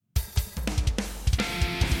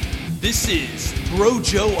This is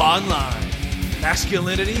Brojo Online.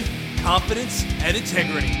 Masculinity, confidence, and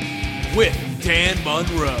integrity with Dan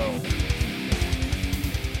Monroe.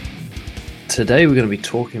 Today we're going to be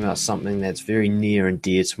talking about something that's very near and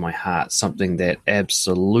dear to my heart, something that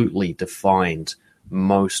absolutely defined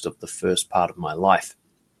most of the first part of my life.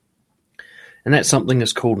 And that something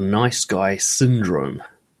is called nice guy syndrome.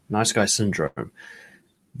 Nice guy syndrome.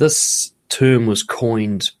 This term was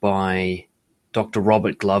coined by Dr.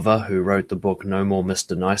 Robert Glover, who wrote the book No More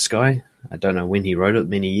Mr. Nice Guy. I don't know when he wrote it,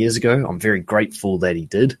 many years ago. I'm very grateful that he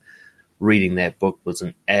did. Reading that book was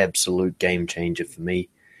an absolute game changer for me.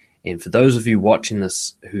 And for those of you watching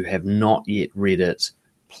this who have not yet read it,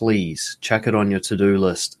 please chuck it on your to-do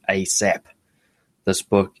list ASAP. This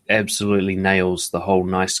book absolutely nails the whole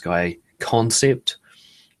nice guy concept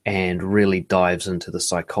and really dives into the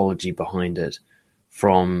psychology behind it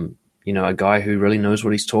from, a guy who really knows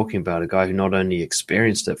what he's talking about, a guy who not only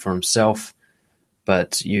experienced it for himself,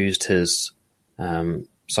 but used his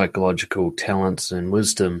psychological talents and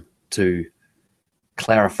wisdom to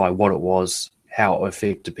clarify what it was, how it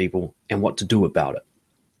affected people, and what to do about it.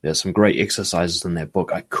 There's some great exercises in that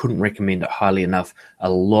book. I couldn't recommend it highly enough. A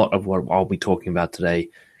lot of what I'll be talking about today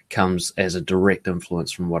comes as a direct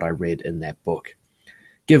influence from what I read in that book.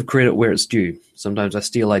 Give credit where it's due. Sometimes I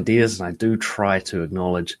steal ideas, and I do try to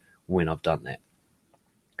acknowledge when I've done that.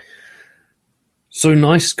 So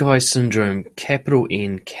nice guy syndrome, capital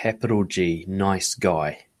N, capital G, nice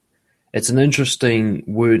guy. It's an interesting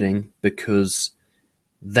wording because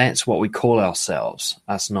that's what we call ourselves,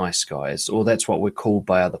 us nice guys, or that's what we're called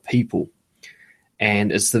by other people. And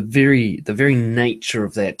it's the very nature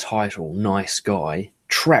of that title, nice guy,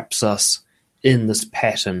 traps us in this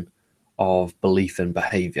pattern of belief and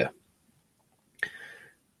behavior.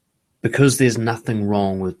 Because there's nothing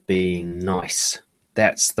wrong with being nice.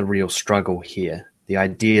 That's the real struggle here. The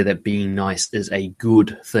idea that being nice is a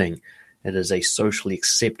good thing. It is a socially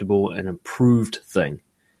acceptable and approved thing.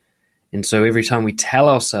 And so every time we tell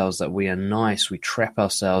ourselves that we are nice, we trap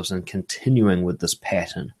ourselves in continuing with this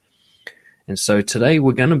pattern. And so today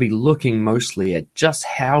we're going to be looking mostly at just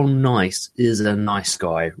how nice is a nice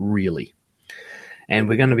guy really. And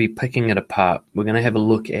we're going to be picking it apart. We're going to have a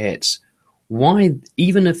look at why,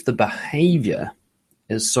 even if the behavior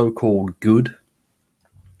is so-called good,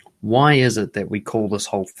 why is it that we call this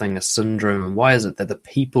whole thing a syndrome? And why is it that the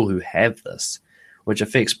people who have this, which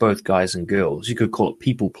affects both guys and girls, you could call it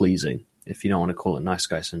people-pleasing if you don't want to call it nice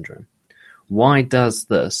guy syndrome. Why does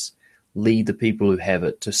this lead the people who have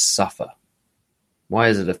it to suffer? Why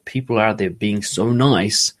is it if people are out there being so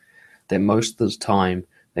nice that most of the time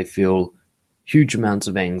they feel huge amounts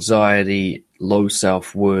of anxiety, low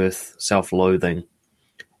self-worth, self-loathing,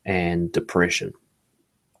 and depression?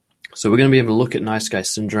 So we're going to be able to look at nice guy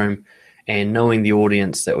syndrome, and knowing the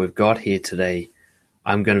audience that we've got here today,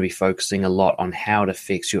 I'm going to be focusing a lot on how it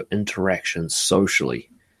affects your interactions socially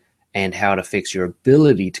and how it affects your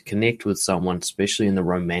ability to connect with someone, especially in the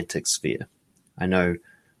romantic sphere. I know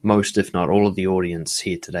most, if not all of the audience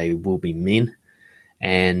here today will be men,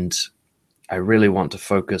 and I really want to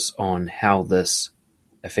focus on how this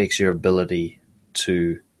affects your ability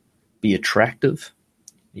to be attractive,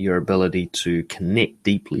 your ability to connect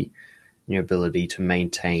deeply, and your ability to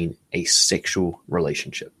maintain a sexual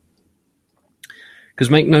relationship. Because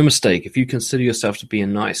make no mistake, if you consider yourself to be a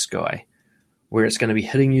nice guy, where it's going to be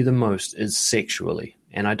hitting you the most is sexually.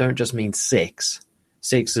 And I don't just mean sex.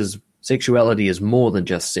 Sexuality is more than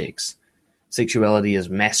just sex. Sexuality is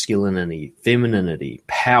masculinity, femininity,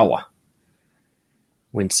 power.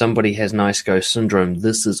 When somebody has nice guy syndrome,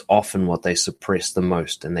 this is often what they suppress the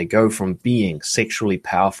most. And they go from being sexually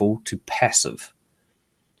powerful to passive.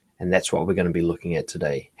 And that's what we're going to be looking at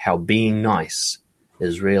today. How being nice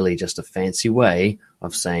is really just a fancy way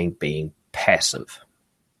of saying being passive.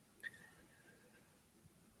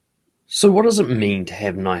 So what does it mean to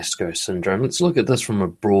have nice guy syndrome? Let's look at this from a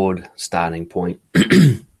broad starting point.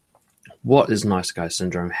 What is nice guy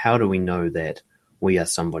syndrome? How do we know that we are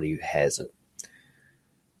somebody who has it?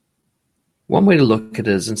 One way to look at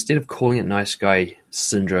it is, instead of calling it nice guy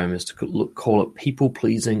syndrome, is to call it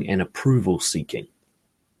people-pleasing and approval-seeking.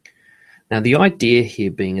 Now, the idea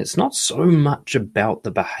here being it's not so much about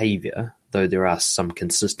the behavior, though there are some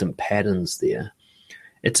consistent patterns there.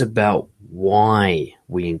 It's about why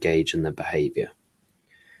we engage in the behavior.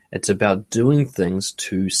 It's about doing things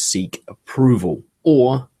to seek approval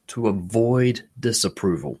or to avoid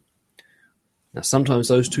disapproval. Now, sometimes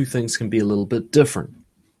those two things can be a little bit different.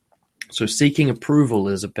 So seeking approval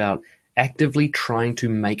is about actively trying to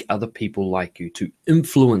make other people like you, to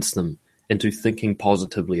influence them into thinking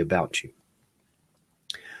positively about you.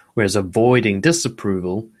 Whereas avoiding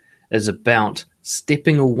disapproval is about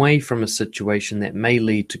stepping away from a situation that may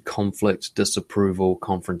lead to conflict, disapproval,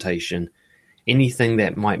 confrontation, anything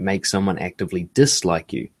that might make someone actively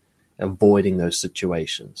dislike you, avoiding those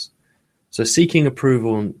situations. So seeking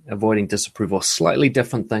approval and avoiding disapproval are slightly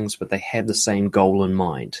different things, but they have the same goal in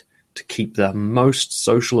mind, to keep the most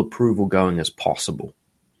social approval going as possible.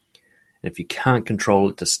 And if you can't control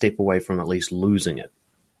it, to step away from at least losing it.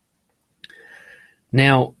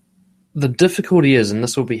 Now, the difficulty is, and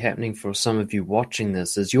this will be happening for some of you watching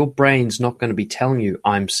this, is your brain's not going to be telling you,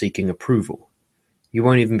 I'm seeking approval. You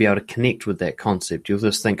won't even be able to connect with that concept. You'll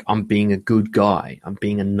just think, I'm being a good guy. I'm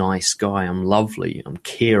being a nice guy. I'm lovely. I'm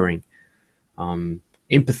caring. I'm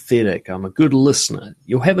empathetic. I'm a good listener.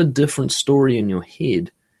 You'll have a different story in your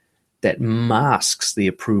head that masks the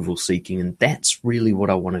approval seeking. And that's really what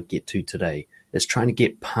I want to get to today, is trying to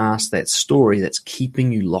get past that story that's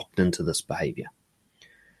keeping you locked into this behavior.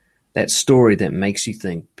 That story that makes you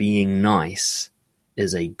think being nice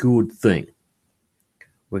is a good thing.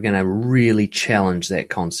 We're going to really challenge that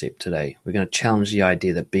concept today. We're going to challenge the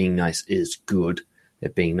idea that being nice is good,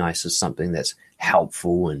 that being nice is something that's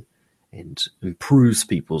helpful and improves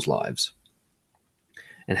people's lives.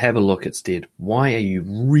 And have a look instead, why are you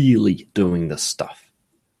really doing this stuff?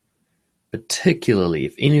 Particularly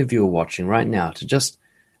if any of you are watching right now, to just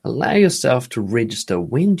allow yourself to register,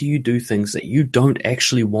 when do you do things that you don't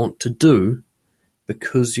actually want to do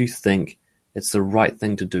because you think it's the right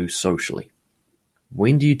thing to do socially?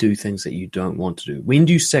 When do you do things that you don't want to do? When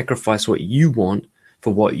do you sacrifice what you want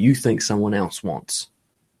for what you think someone else wants?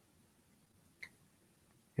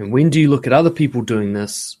 And when do you look at other people doing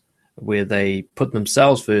this where they put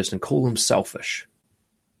themselves first and call them selfish?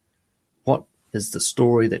 What is the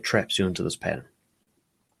story that traps you into this pattern?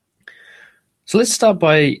 So let's start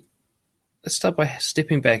by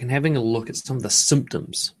stepping back and having a look at some of the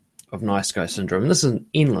symptoms of nice guy syndrome. And this is an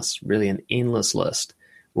endless list.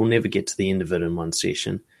 We'll never get to the end of it in one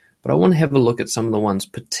session. But I want to have a look at some of the ones,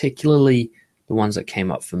 particularly the ones that came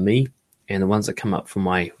up for me and the ones that come up for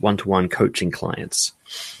my one-to-one coaching clients.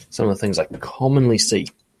 Some of the things I commonly see.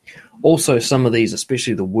 Also, some of these,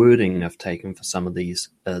 especially the wording I've taken for some of these,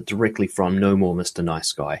 directly from No More Mr.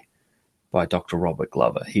 Nice Guy by Dr. Robert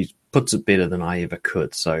Glover. He puts it better than I ever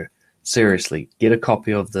could. So seriously, get a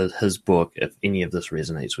copy of his book if any of this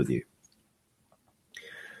resonates with you.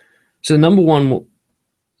 So number one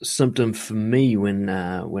symptom for me when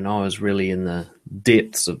I was really in the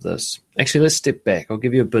depths of this. Actually, let's step back. I'll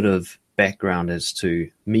give you a bit of background as to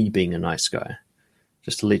me being a nice guy,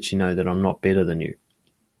 just to let you know that I'm not better than you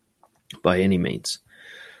by any means.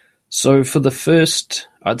 So for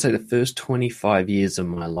I'd say the first 25 years of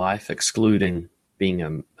my life, excluding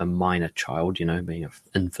being a minor child, being an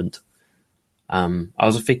infant, I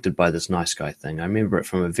was affected by this nice guy thing. I remember it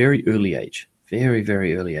from a very early age, very,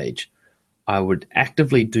 very early age. I would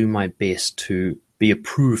actively do my best to be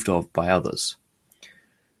approved of by others.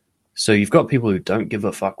 So you've got people who don't give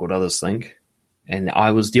a fuck what others think, and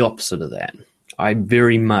I was the opposite of that. I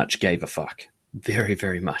very much gave a fuck. Very,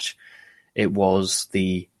 very much. It was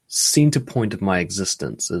the center point of my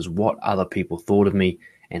existence, is what other people thought of me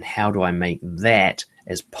and how do I make that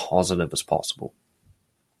as positive as possible.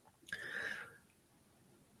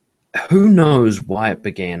 Who knows why it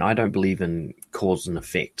began? I don't believe in cause and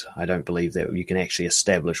effect. I don't believe that you can actually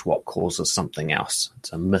establish what causes something else.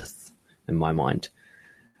 It's a myth in my mind.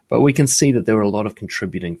 But we can see that there were a lot of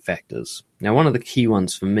contributing factors. Now, one of the key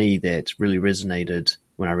ones for me that really resonated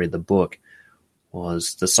when I read the book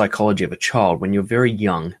was the psychology of a child. When you're very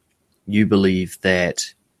young, you believe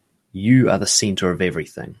that you are the center of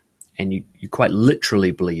everything. And you quite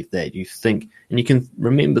literally believe that. You think, and you can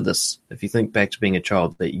remember this if you think back to being a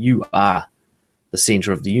child, that you are the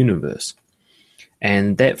center of the universe.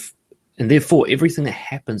 And therefore everything that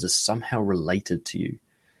happens is somehow related to you.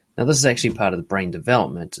 Now, this is actually part of the brain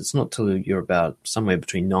development. It's not till you're about somewhere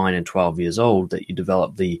between 9 and 12 years old that you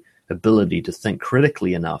develop the ability to think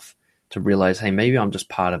critically enough to realize, hey, maybe I'm just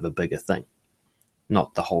part of a bigger thing,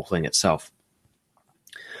 not the whole thing itself.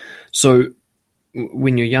 So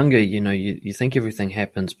when you're younger, you think everything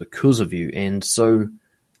happens because of you. And so,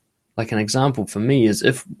 like, an example for me is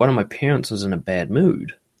if one of my parents was in a bad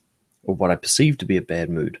mood, or what I perceived to be a bad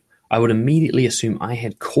mood, I would immediately assume I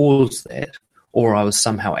had caused that, or I was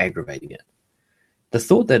somehow aggravating it. The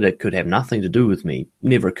thought that it could have nothing to do with me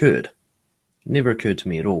never occurred. It never occurred to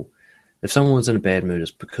me at all. If someone was in a bad mood,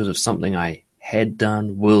 it's because of something I had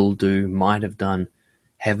done, will do, might have done,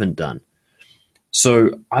 haven't done.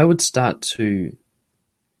 So I would start to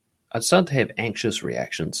have anxious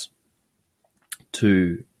reactions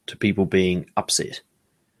to people being upset.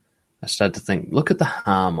 I started to think, look at the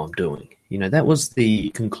harm I'm doing. That was the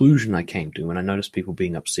conclusion I came to when I noticed people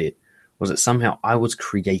being upset, was that somehow I was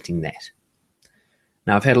creating that.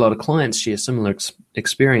 Now, I've had a lot of clients share similar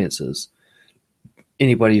experiences.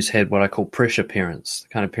 Anybody who's had what I call pressure parents, the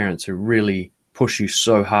kind of parents who really push you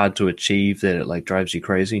so hard to achieve that it drives you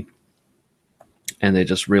crazy. And they're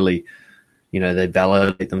just really, they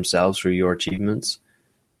validate themselves through your achievements.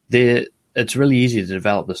 It's really easy to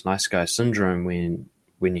develop this nice guy syndrome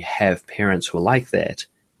when you have parents who are like that.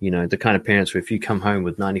 The kind of parents where if you come home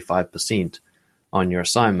with 95% on your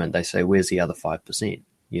assignment, they say, where's the other 5%?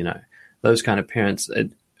 Those kind of parents,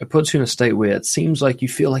 it puts you in a state where it seems like you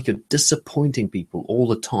feel like you're disappointing people all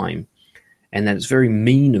the time, and that it's very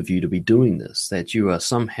mean of you to be doing this, that you are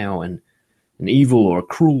somehow an evil or a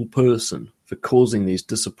cruel person for causing these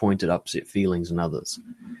disappointed, upset feelings in others.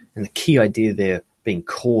 And the key idea there being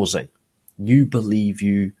causing. You believe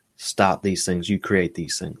you start these things, you create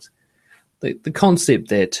these things. The concept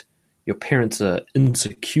that your parents are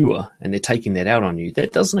insecure and they're taking that out on you,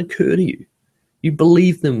 that doesn't occur to you. You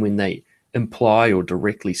believe them when they imply or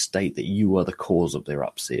directly state that you are the cause of their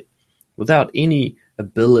upset, without any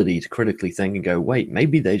ability to critically think and go, wait,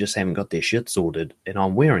 maybe they just haven't got their shit sorted and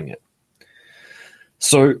I'm wearing it.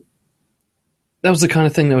 So that was the kind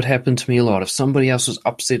of thing that would happen to me a lot. If somebody else was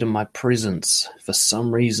upset in my presence, for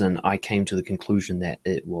some reason, I came to the conclusion that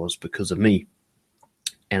it was because of me.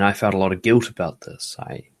 And I felt a lot of guilt about this.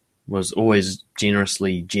 I was always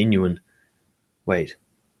generously genuine. Wait,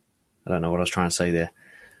 I don't know what I was trying to say there.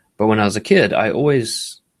 But when I was a kid, I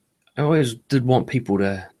always did want people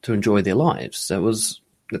to enjoy their lives.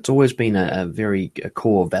 It's always been a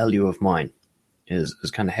core value of mine, is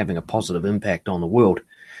kind of having a positive impact on the world.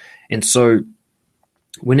 And so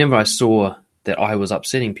whenever I saw that I was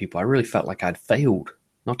upsetting people, I really felt like I'd failed,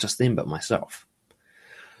 not just them, but myself.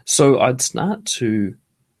 So I'd start to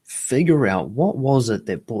figure out what was it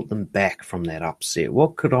that brought them back from that upset.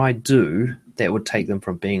 What could I do that would take them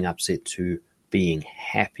from being upset to being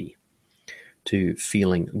happy, to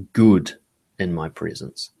feeling good in my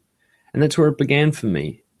presence? And that's where it began for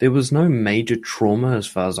me. There was no major trauma as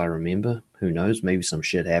far as I remember. Who knows? Maybe some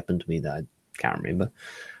shit happened to me that I can't remember.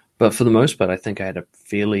 But for the most part, I think I had a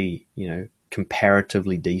fairly,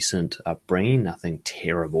 comparatively decent upbringing. Nothing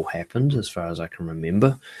terrible happened as far as I can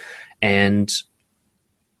remember. And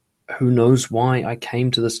who knows why I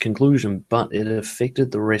came to this conclusion, but it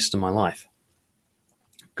affected the rest of my life.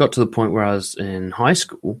 Got to the point where I was in high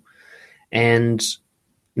school, and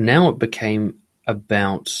now it became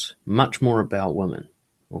much more about women,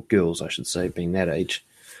 or girls, I should say, being that age.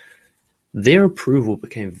 Their approval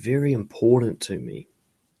became very important to me,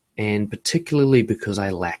 and particularly because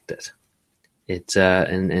I lacked it.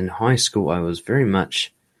 In high school, I was very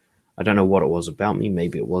much, I don't know what it was about me,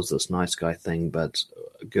 maybe it was this nice guy thing, but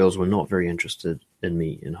girls were not very interested in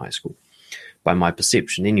me in high school, by my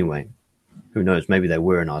perception anyway. Who knows, maybe they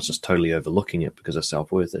were and I was just totally overlooking it because of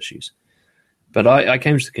self-worth issues. But I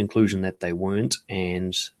came to the conclusion that they weren't,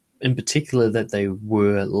 and in particular that they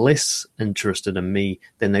were less interested in me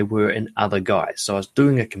than they were in other guys. So I was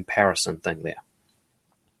doing a comparison thing there.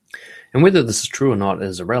 And whether this is true or not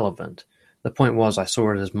is irrelevant. The point was I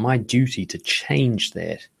saw it as my duty to change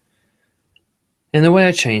that. And the way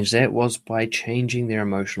I changed that was by changing their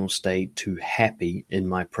emotional state to happy in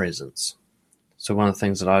my presence. So one of the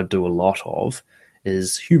things that I do a lot of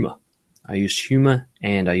is humor. I used humor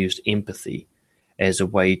and I used empathy as a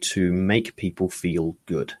way to make people feel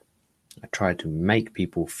good. I tried to make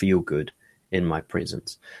people feel good in my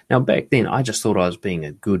presence. Now, back then, I just thought I was being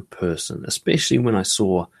a good person, especially when I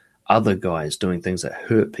saw other guys doing things that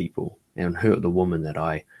hurt people and hurt the woman that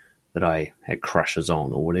I had crushes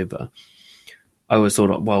on or whatever. I always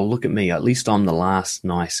thought, well, look at me. At least I'm the last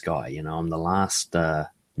nice guy. I'm the last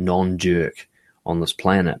non-jerk on this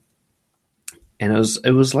planet. And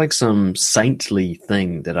it was like some saintly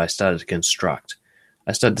thing that I started to construct.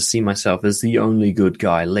 I started to see myself as the only good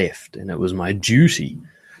guy left, and it was my duty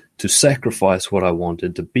to sacrifice what I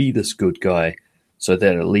wanted to be this good guy so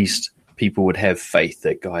that at least people would have faith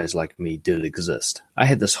that guys like me did exist. I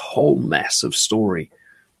had this whole massive story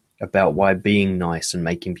about why being nice and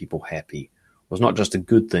making people happy was not just a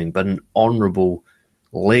good thing, but an honorable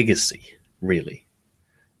legacy, really,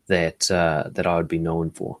 that I would be known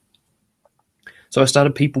for. So I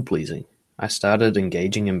started people-pleasing. I started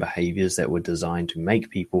engaging in behaviors that were designed to make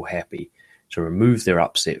people happy, to remove their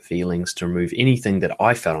upset feelings, to remove anything that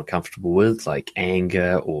I felt uncomfortable with, like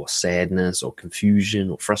anger or sadness or confusion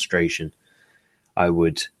or frustration. I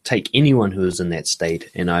would take anyone who was in that state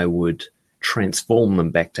and I would transform them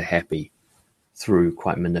back to happy through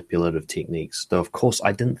quite manipulative techniques. Though, of course,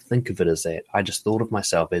 I didn't think of it as that. I just thought of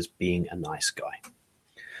myself as being a nice guy.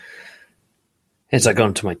 As I got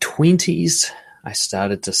into my 20s, I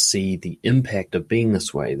started to see the impact of being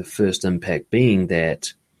this way. The first impact being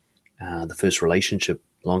that the first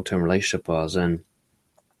long-term relationship I was in,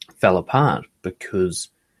 fell apart because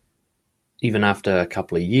even after a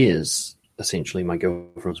couple of years, essentially my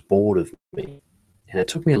girlfriend was bored of me. And it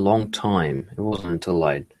took me a long time, it wasn't until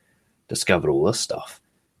I discovered all this stuff,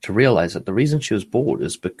 to realize that the reason she was bored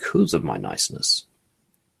is because of my niceness.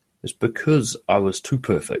 It's because I was too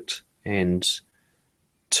perfect and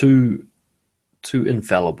too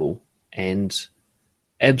infallible and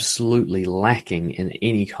absolutely lacking in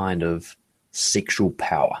any kind of sexual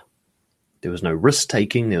power. There was no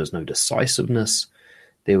risk-taking, there was no decisiveness,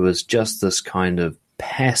 there was just this kind of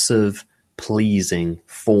passive, pleasing,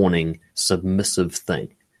 fawning, submissive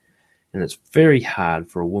thing. And it's very hard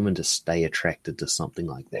for a woman to stay attracted to something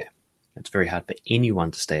like that. It's very hard for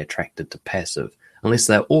anyone to stay attracted to passive, unless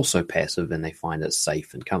they're also passive and they find it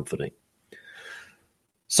safe and comforting.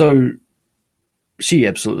 So she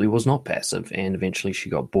absolutely was not passive, and eventually she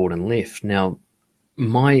got bored and left. Now,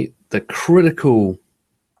 the critical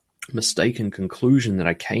mistaken conclusion that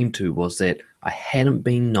I came to was that I hadn't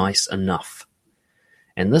been nice enough.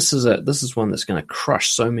 And this is one that's going to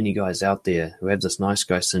crush so many guys out there who have this nice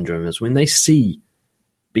guy syndrome, is when they see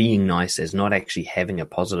being nice as not actually having a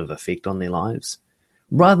positive effect on their lives,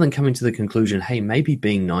 rather than coming to the conclusion, hey, maybe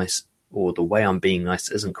being nice or the way I'm being nice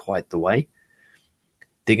isn't quite the way,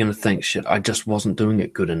 they're going to think, shit, I just wasn't doing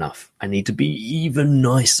it good enough. I need to be even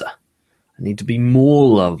nicer. I need to be more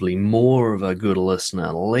lovely, more of a good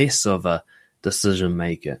listener, less of a decision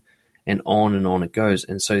maker, and on it goes.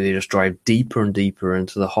 And so they just drive deeper and deeper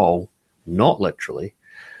into the hole, not literally.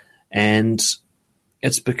 And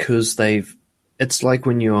it's because it's like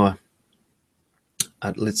when you're,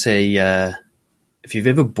 let's say, if you've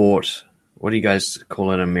ever bought, what do you guys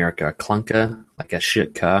call it in America? A clunker, like a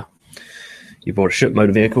shit car. You bought a shit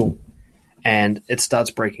motor vehicle and it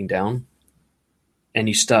starts breaking down and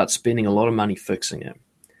you start spending a lot of money fixing it.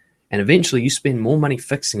 And eventually you spend more money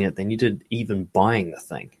fixing it than you did even buying the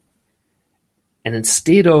thing. And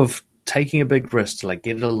instead of taking a big risk to like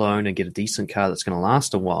get it a loan and get a decent car that's going to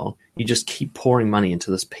last a while, you just keep pouring money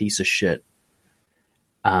into this piece of shit,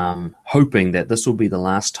 hoping that this will be the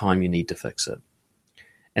last time you need to fix it.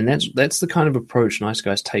 And that's the kind of approach nice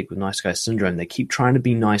guys take with nice guy syndrome. They keep trying to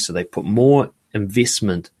be nicer. They put more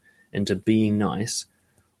investment into being nice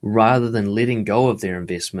rather than letting go of their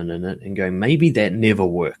investment in it and going, maybe that never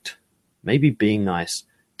worked. Maybe being nice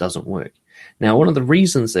doesn't work. Now, one of the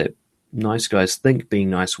reasons that nice guys think being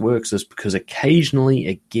nice works is because occasionally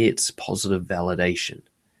it gets positive validation.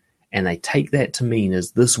 And they take that to mean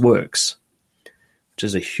as this works, which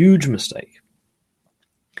is a huge mistake.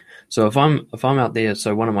 So if I'm out there,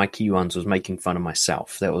 so one of my key ones was making fun of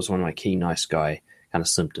myself. That was one of my key nice guy kind of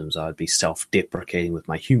symptoms. I'd be self-deprecating with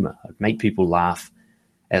my humor. I'd make people laugh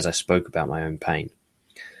as I spoke about my own pain.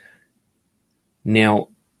 Now,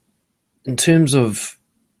 in terms of,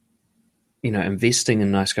 investing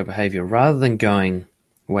in nice guy behavior, rather than going,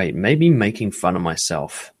 wait, maybe making fun of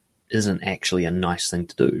myself isn't actually a nice thing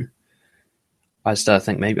to do, I started to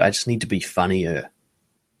think maybe I just need to be funnier.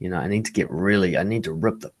 I need to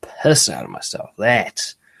rip the piss out of myself.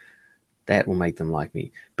 That will make them like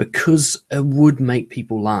me, because it would make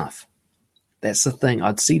people laugh. That's the thing.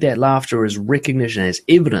 I'd see that laughter as recognition, as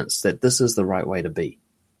evidence that this is the right way to be.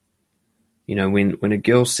 When a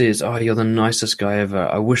girl says, oh, you're the nicest guy ever,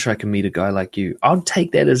 I wish I could meet a guy like you, I'd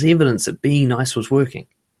take that as evidence that being nice was working.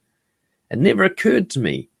 It never occurred to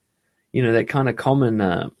me, that kind of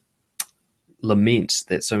common lament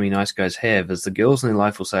that so many nice guys have is the girls in their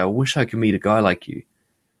life will say, I wish I could meet a guy like you.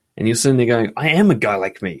 And you're sitting there going, I am a guy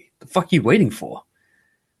like me. The fuck are you waiting for?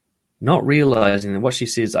 Not realizing that what she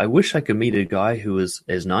says, I wish I could meet a guy who was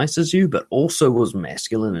as nice as you, but also was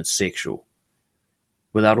masculine and sexual,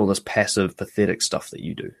 without all this passive, pathetic stuff that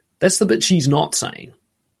you do. That's the bit she's not saying,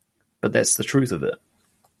 but that's the truth of it.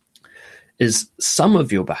 Is some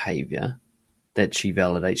of your behavior that she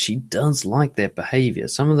validates, she does like that behavior.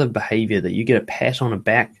 Some of the behavior that you get a pat on the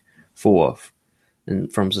back for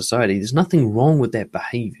from society, there's nothing wrong with that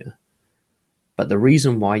behavior. But the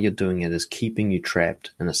reason why you're doing it is keeping you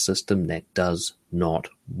trapped in a system that does not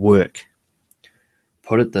work.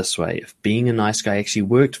 Put it this way, if being a nice guy actually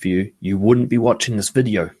worked for you, you wouldn't be watching this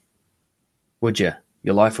video, would you?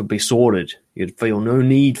 Your life would be sorted. You'd feel no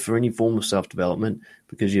need for any form of self-development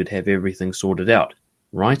because you'd have everything sorted out,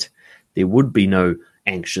 right? There would be no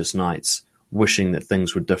anxious nights wishing that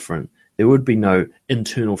things were different. There would be no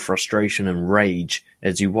internal frustration and rage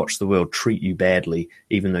as you watch the world treat you badly,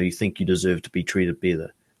 even though you think you deserve to be treated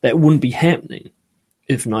better. That wouldn't be happening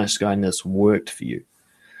if nice guyness worked for you.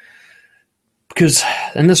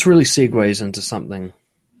 And this really segues into something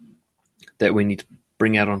that we need to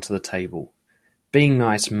bring out onto the table. Being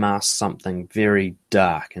nice masks something very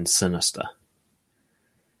dark and sinister,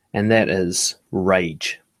 and that is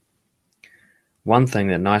rage. One thing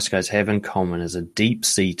that nice guys have in common is a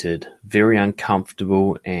deep-seated, very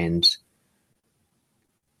uncomfortable, and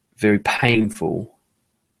very painful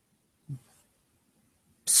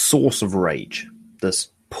source of rage, this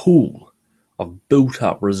pool of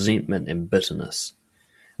built-up resentment and bitterness.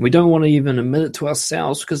 We don't want to even admit it to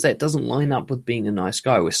ourselves because that doesn't line up with being a nice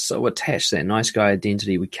guy. We're so attached to that nice guy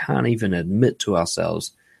identity, we can't even admit to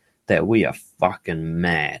ourselves that we are fucking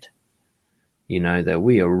mad. That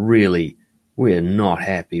we are not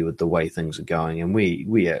happy with the way things are going, and we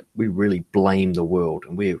really blame the world,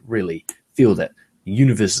 and we really feel that the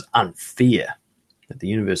universe is unfair, that the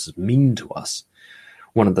universe is mean to us.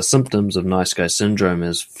 One of the symptoms of nice guy syndrome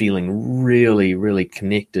is feeling really, really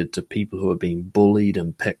connected to people who are being bullied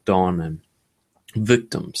and picked on and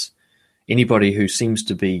victims. Anybody who seems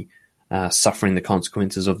to be suffering the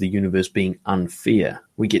consequences of the universe being unfair,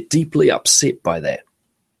 we get deeply upset by that.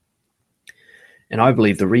 And I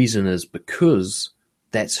believe the reason is because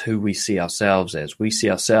that's who we see ourselves as. We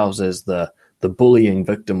see ourselves as the bullying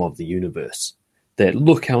victim of the universe. That,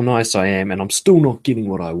 look how nice I am and I'm still not getting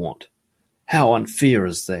what I want. How unfair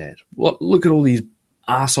is that? Look at all these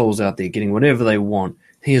assholes out there getting whatever they want.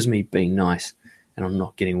 Here's me being nice and I'm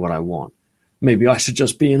not getting what I want. Maybe I should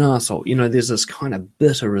just be an asshole. There's this kind of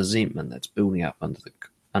bitter resentment that's building up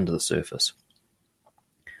under the surface.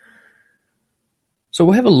 So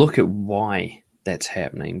we'll have a look at why that's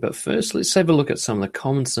happening. But first, let's have a look at some of the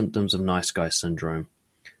common symptoms of nice guy syndrome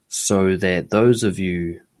so that those of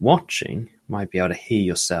you watching might be able to hear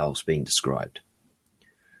yourselves being described.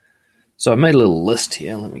 So I made a little list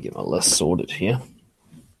here. Let me get my list sorted here.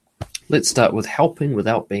 Let's start with helping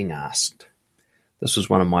without being asked. This was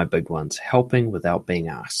one of my big ones, helping without being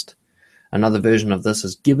asked. Another version of this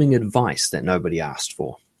is giving advice that nobody asked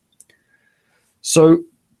for. So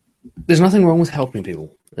there's nothing wrong with helping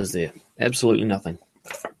people, is there? Absolutely nothing.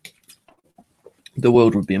 The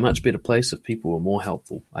world would be a much better place if people were more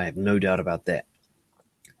helpful. I have no doubt about that.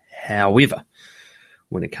 However,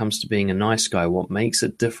 when it comes to being a nice guy, what makes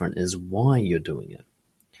it different is why you're doing it.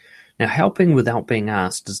 Now, helping without being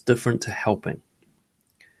asked is different to helping.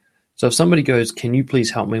 So if somebody goes, can you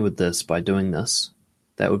please help me with this by doing this?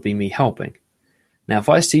 That would be me helping. Now, if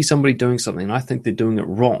I see somebody doing something and I think they're doing it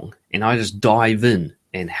wrong, and I just dive in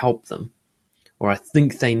and help them, or I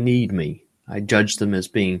think they need me, I judge them as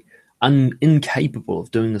being incapable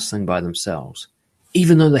of doing this thing by themselves.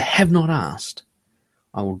 Even though they have not asked,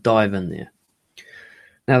 I will dive in there.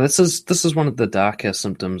 Now, this is one of the darker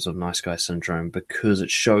symptoms of nice guy syndrome because it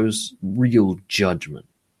shows real judgment.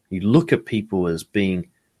 You look at people as being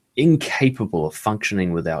incapable of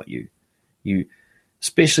functioning without you.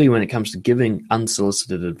 Especially when it comes to giving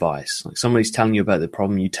unsolicited advice. Like somebody's telling you about their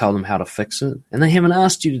problem, you tell them how to fix it, and they haven't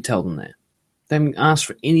asked you to tell them that. They haven't asked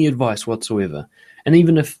for any advice whatsoever. And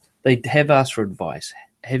even if they have asked for advice,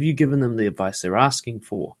 have you given them the advice they're asking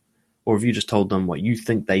for? Or have you just told them what you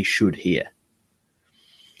think they should hear?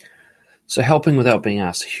 So helping without being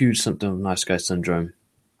asked, a huge symptom of nice guy syndrome.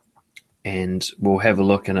 And we'll have a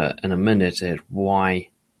look in a minute at why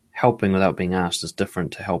helping without being asked is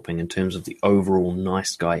different to helping in terms of the overall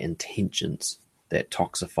nice guy intentions that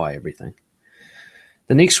toxify everything.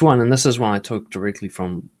 The next one, and this is one I took directly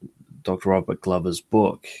from Dr. Robert Glover's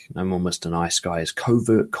book, No More Mr. Nice Guy, is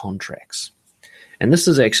covert contracts. And this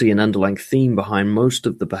is actually an underlying theme behind most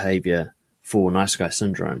of the behavior for nice guy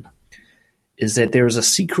syndrome, is that there is a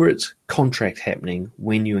secret contract happening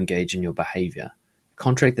when you engage in your behavior. A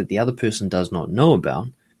contract that the other person does not know about,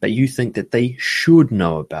 but you think that they should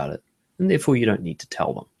know about it, and therefore you don't need to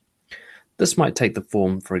tell them. This might take the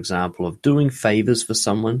form, for example, of doing favors for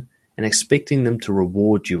someone and expecting them to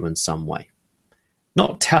reward you in some way.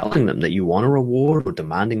 Not telling them that you want a reward or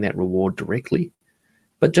demanding that reward directly,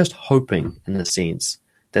 but just hoping, in a sense,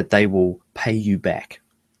 that they will pay you back.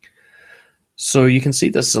 So you can see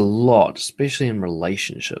this a lot, especially in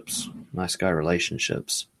relationships, nice guy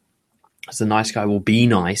relationships. As the nice guy will be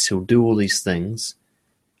nice, he'll do all these things,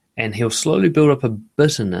 and he'll slowly build up a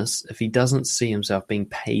bitterness if he doesn't see himself being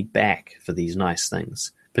paid back for these nice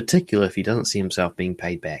things, particularly if he doesn't see himself being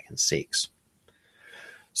paid back in sex.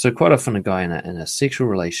 So quite often a guy in a sexual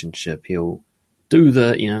relationship, he'll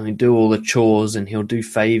he'll do all the chores and he'll do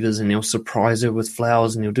favors and he'll surprise her with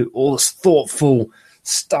flowers and he'll do all this thoughtful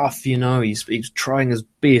stuff, he's trying his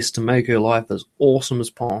best to make her life as awesome as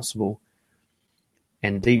possible.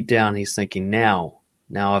 And deep down he's thinking, now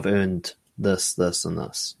I've earned this, and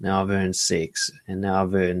this. Now I've earned sex, and now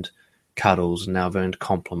I've earned, cuddles, now I've earned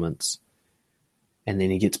compliments. And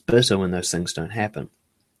then he gets bitter when those things don't happen.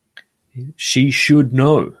 She should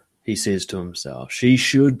know, he says to himself. She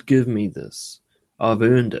should give me this. I've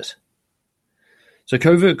earned it. So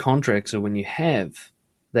covert contracts are when you have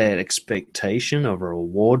that expectation of a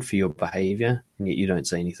reward for your behavior, and yet you don't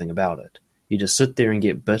say anything about it. You just sit there and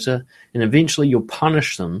get bitter, and eventually you'll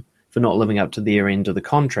punish them for not living up to their end of the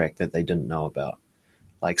contract that they didn't know about,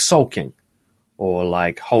 like sulking, or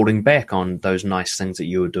like holding back on those nice things that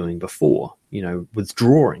you were doing before,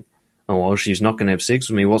 withdrawing. Oh, well, she's not going to have sex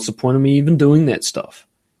with me. What's the point of me even doing that stuff?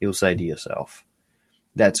 You'll say to yourself.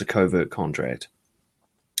 That's a covert contract.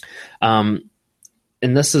 And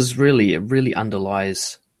this is it really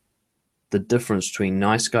underlies the difference between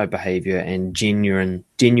nice guy behavior and genuine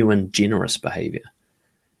generous behavior.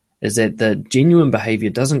 Is that the genuine behavior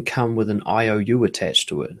doesn't come with an IOU attached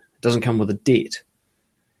to it. It doesn't come with a debt.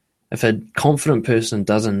 If a confident person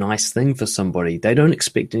does a nice thing for somebody, they don't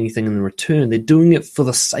expect anything in return. They're doing it for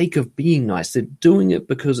the sake of being nice. They're doing it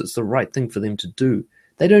because it's the right thing for them to do.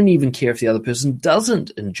 They don't even care if the other person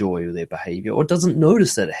doesn't enjoy their behavior or doesn't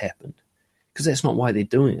notice that it happened, because that's not why they're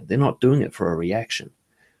doing it. They're not doing it for a reaction.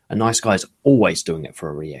 A nice guy's always doing it for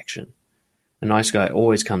a reaction. A nice guy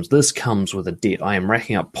always this comes with a debt. I am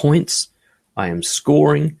racking up points. I am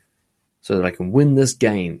scoring so that I can win this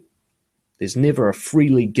game. There's never a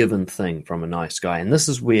freely given thing from a nice guy. And this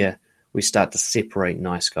is where we start to separate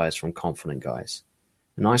nice guys from confident guys.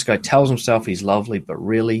 A nice guy tells himself he's lovely, but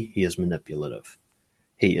really he is manipulative.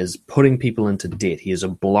 He is putting people into debt. He is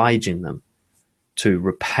obliging them to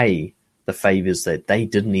repay the favors that they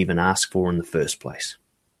didn't even ask for in the first place.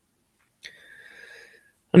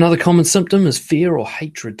 Another common symptom is fear or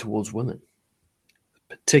hatred towards women,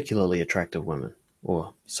 particularly attractive women,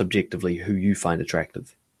 or subjectively who you find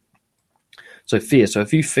attractive. So fear. So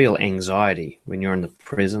if you feel anxiety when you're in the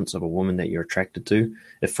presence of a woman that you're attracted to,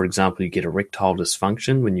 if, for example, you get erectile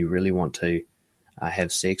dysfunction when you really want to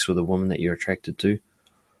have sex with a woman that you're attracted to,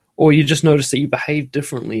 or you just notice that you behave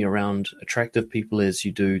differently around attractive people as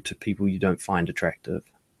you do to people you don't find attractive.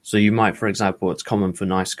 So you might, for example, it's common for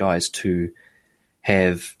nice guys to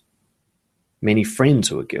have many friends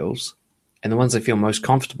who are girls, and the ones they feel most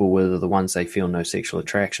comfortable with are the ones they feel no sexual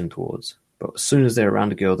attraction towards. But as soon as they're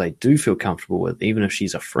around a girl they do feel comfortable with, even if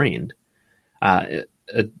she's a friend,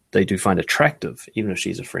 they do find attractive, even if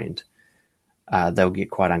she's a friend, they'll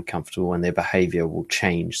get quite uncomfortable and their behavior will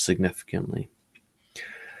change significantly.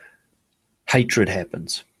 Hatred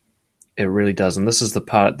happens. It really does. And this is the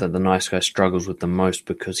part that the nice guy struggles with the most,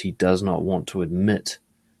 because he does not want to admit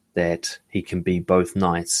that he can be both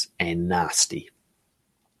nice and nasty.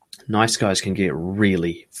 Nice guys can get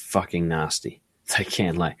really fucking nasty. They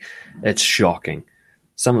can, it's shocking.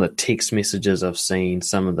 Some of the text messages I've seen,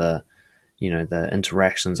 some of the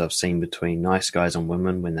interactions I've seen between nice guys and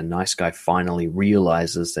women, when the nice guy finally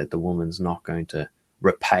realizes that the woman's not going to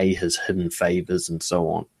repay his hidden favors and so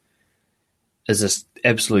on, is this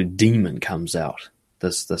absolute demon comes out.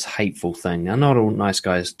 This hateful thing. Now, not all nice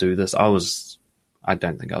guys do this. I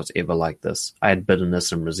don't think I was ever like this. I had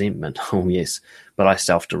bitterness and resentment. Oh, yes. But I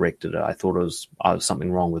self-directed it. I thought it was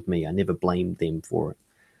something wrong with me. I never blamed them for it.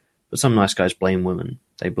 But some nice guys blame women.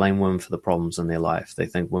 They blame women for the problems in their life. They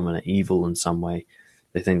think women are evil in some way.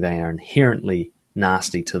 They think they are inherently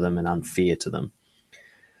nasty to them and unfair to them.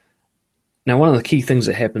 Now, one of the key things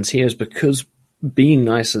that happens here is because being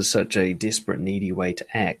nice is such a desperate, needy way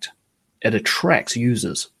to act, it attracts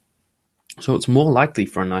users. So it's more likely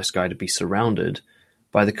for a nice guy to be surrounded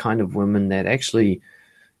by the kind of women that actually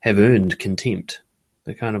have earned contempt,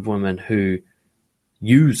 the kind of women who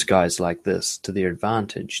use guys like this to their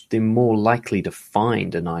advantage. They're more likely to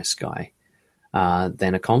find a nice guy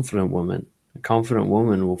than a confident woman. A confident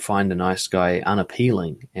woman will find a nice guy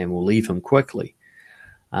unappealing and will leave him quickly,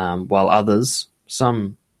 while others,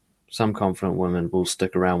 some confident women, will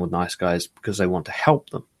stick around with nice guys because they want to help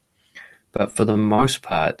them. But for the most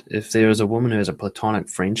part, if there is a woman who has a platonic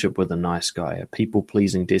friendship with a nice guy, a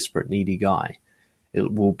people-pleasing, desperate, needy guy,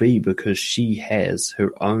 it will be because she has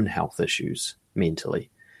her own health issues, mentally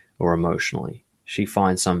or emotionally. She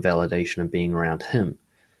finds some validation in being around him.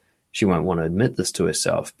 She won't want to admit this to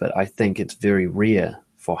herself, but I think it's very rare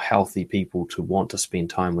for healthy people to want to spend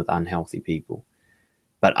time with unhealthy people.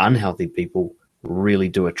 But unhealthy people really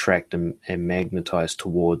do attract and magnetize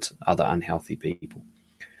towards other unhealthy people.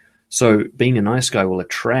 So being a nice guy will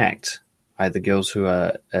attract either girls who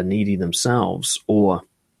are needy themselves or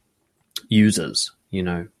users,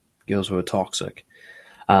 girls who are toxic.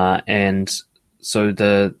 And so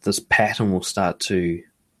this pattern will start to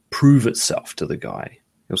prove itself to the guy.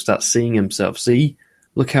 He'll start seeing himself, see,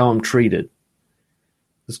 look how I'm treated.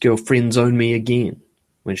 this girl friend zoned me again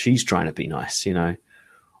when she's trying to be nice, Or,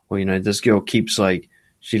 this girl keeps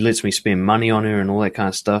she lets me spend money on her and all that kind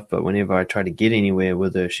of stuff, but whenever I try to get anywhere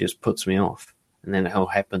with her, she just puts me off. And then it all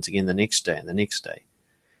happens again the next day and the next day.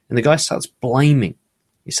 And the guy starts blaming.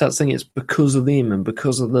 He starts thinking it's because of them and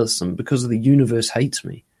because of this and because of the universe hates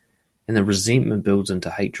me. And the resentment builds into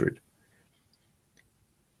hatred.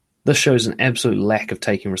 This shows an absolute lack of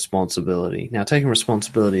taking responsibility. Now, taking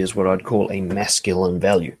responsibility is what I'd call a masculine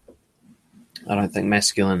value. I don't think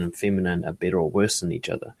masculine and feminine are better or worse than each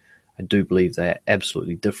other. I do believe they are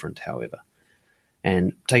absolutely different, however.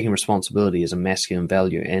 And taking responsibility is a masculine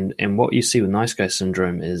value. And what you see with nice guy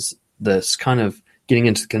syndrome is this kind of getting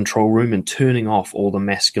into the control room and turning off all the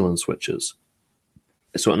masculine switches.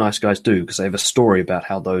 It's what nice guys do, because they have a story about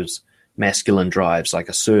how those masculine drives, like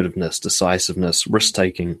assertiveness, decisiveness,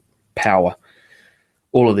 risk-taking, power,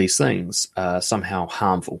 all of these things are somehow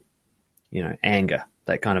harmful. Anger,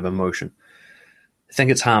 that kind of emotion. They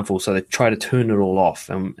think it's harmful, so they try to turn it all off.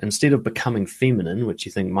 And instead of becoming feminine, which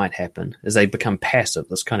you think might happen, is they become passive,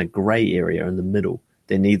 this kind of gray area in the middle.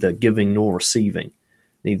 They're neither giving nor receiving,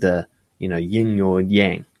 neither yin nor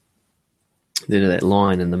yang. They're that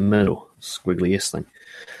line in the middle, squiggly S thing.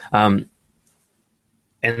 And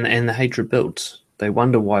the hatred builds. They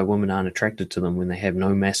wonder why women aren't attracted to them when they have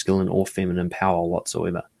no masculine or feminine power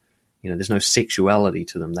whatsoever. There's no sexuality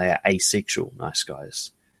to them. They are asexual, nice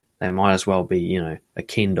guys. They might as well be, a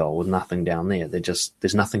Ken doll with nothing down there.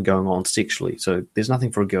 There's nothing going on sexually. So there's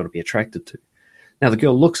nothing for a girl to be attracted to. Now the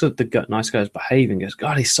girl looks at the nice guy's behavior and goes,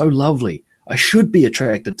 God, he's so lovely. I should be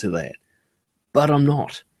attracted to that. But I'm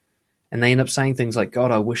not. And they end up saying things like,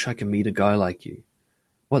 God, I wish I could meet a guy like you.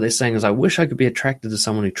 What they're saying is, I wish I could be attracted to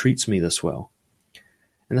someone who treats me this well.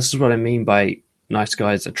 And this is what I mean by nice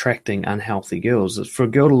guys attracting unhealthy girls. It's for a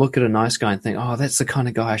girl to look at a nice guy and think, oh, that's the kind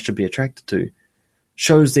of guy I should be attracted to.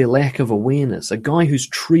 Shows their lack of awareness. A guy who's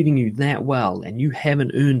treating you that well and you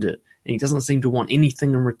haven't earned it, and he doesn't seem to want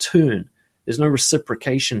anything in return. There's no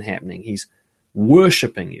reciprocation happening. He's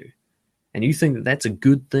worshipping you. And you think that that's a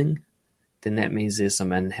good thing? Then that means there's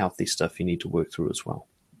some unhealthy stuff you need to work through as well.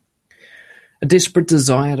 A desperate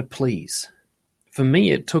desire to please. For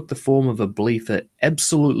me, it took the form of a belief that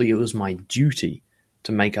absolutely it was my duty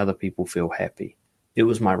to make other people feel happy. It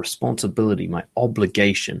was my responsibility, my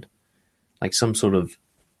obligation, like some sort of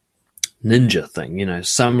ninja thing,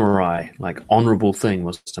 samurai, like honorable thing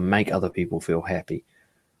was to make other people feel happy.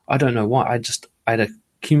 I don't know why. I'd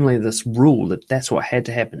accumulated this rule that that's what had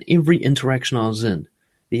to happen. Every interaction I was in,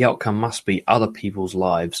 the outcome must be other people's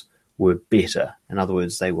lives were better. In other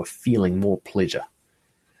words, they were feeling more pleasure.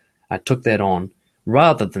 I took that on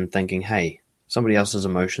rather than thinking, hey, somebody else's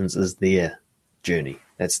emotions is their journey.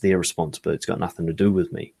 That's their responsibility. It's got nothing to do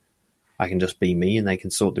with me. I can just be me and they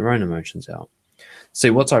can sort their own emotions out.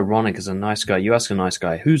 See, what's ironic is a nice guy, you ask a nice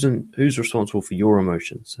guy, who's responsible for your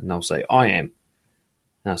emotions? And they'll say, I am.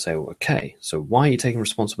 And I'll say, well, okay, so why are you taking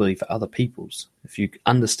responsibility for other people's? If you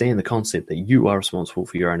understand the concept that you are responsible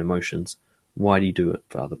for your own emotions, why do you do it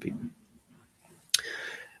for other people?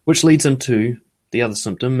 Which leads into the other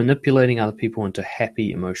symptom, manipulating other people into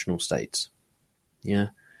happy emotional states. Yeah.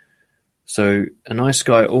 So a nice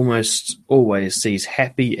guy almost always sees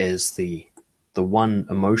happy as the one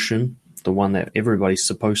emotion, the one that everybody's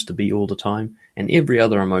supposed to be all the time, and every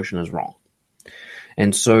other emotion is wrong.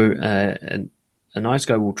 And so a nice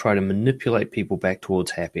guy will try to manipulate people back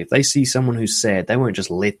towards happy. If they see someone who's sad, they won't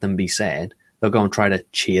just let them be sad. They'll go and try to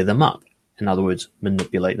cheer them up. In other words,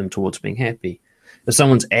 manipulate them towards being happy. If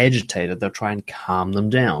someone's agitated, they'll try and calm them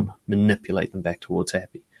down, manipulate them back towards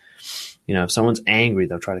happy. If someone's angry,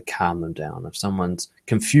 they'll try to calm them down. If someone's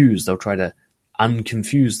confused, they'll try to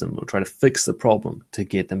unconfuse them. They'll try to fix the problem to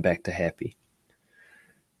get them back to happy.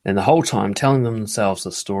 And the whole time telling themselves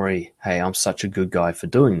the story, hey, I'm such a good guy for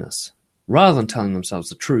doing this. Rather than telling themselves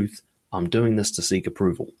the truth, I'm doing this to seek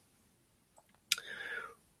approval.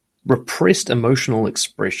 Repressed emotional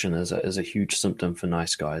expression is a huge symptom for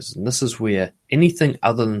nice guys. And this is where anything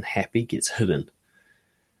other than happy gets hidden.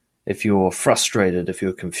 If you're frustrated, if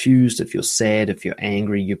you're confused, if you're sad, if you're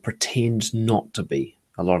angry, you pretend not to be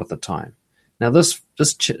a lot of the time. Now, this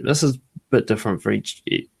is a bit different for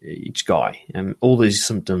each guy. And all these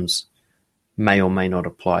symptoms may or may not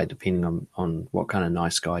apply depending on what kind of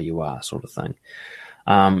nice guy you are, sort of thing.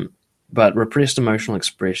 But repressed emotional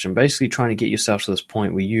expression, basically trying to get yourself to this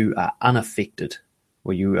point where you are unaffected,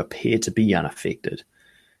 where you appear to be unaffected.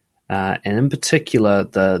 And in particular,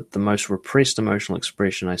 the most repressed emotional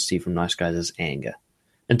expression I see from nice guys is anger.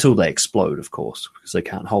 Until they explode, of course, because they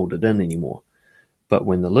can't hold it in anymore. But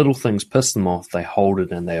when the little things piss them off, they hold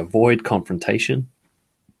it and they avoid confrontation.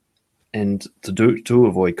 And to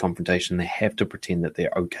avoid confrontation, they have to pretend that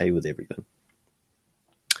they're okay with everything.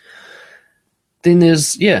 Then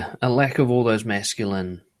there's, a lack of all those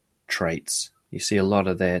masculine traits. You see a lot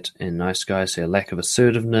of that in nice guys. So a lack of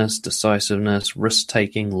assertiveness, decisiveness,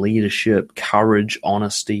 risk-taking, leadership, courage,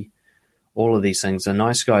 honesty, all of these things. A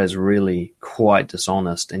nice guy is really quite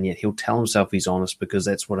dishonest, and yet he'll tell himself he's honest because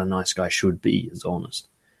that's what a nice guy should be, is honest.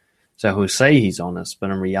 So he'll say he's honest, but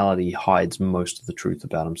in reality he hides most of the truth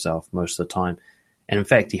about himself most of the time. And in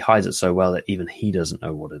fact, he hides it so well that even he doesn't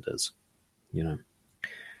know what it is, And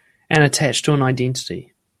attached to an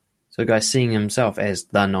identity. So a guy seeing himself as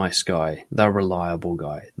the nice guy, the reliable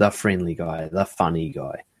guy, the friendly guy, the funny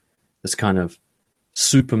guy. This kind of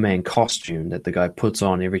Superman costume that the guy puts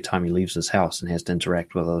on every time he leaves his house and has to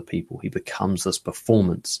interact with other people. He becomes this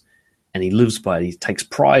performance, and he lives by it. He takes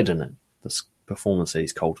pride in it, this performance that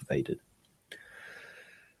he's cultivated.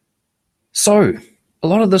 So a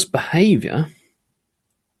lot of this behavior,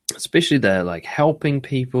 especially the like helping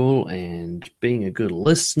people and being a good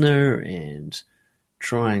listener and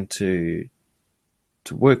trying to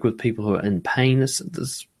work with people who are in pain,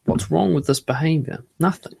 what's wrong with this behavior?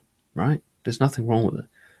 Nothing, right? There's nothing wrong with it.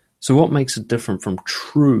 So what makes it different from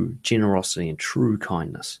true generosity and true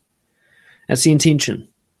kindness? That's the intention.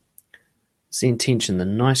 It's the intention. The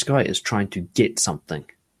nice guy is trying to get something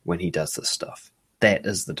when he does this stuff. That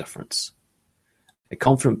is the difference. A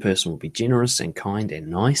confident person will be generous and kind and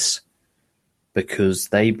nice because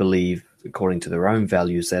they believe, according to their own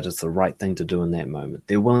values, that is the right thing to do in that moment.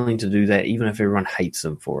 They're willing to do that even if everyone hates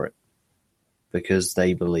them for it because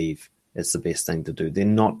they believe it's the best thing to do. They're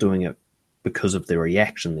not doing it because of their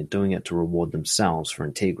reaction. They're doing it to reward themselves for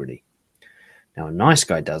integrity. Now, a nice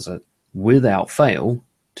guy does it without fail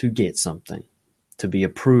to get something, to be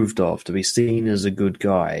approved of, to be seen as a good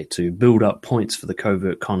guy, to build up points for the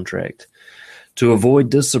covert contract, to avoid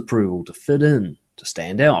disapproval, to fit in, to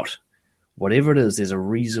stand out. Whatever it is, there's a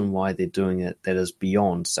reason why they're doing it that is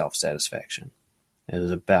beyond self-satisfaction. It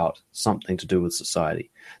is about something to do with society.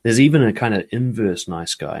 There's even a kind of inverse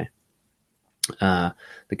nice guy,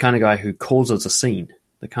 the kind of guy who causes a scene,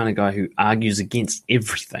 the kind of guy who argues against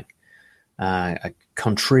everything. A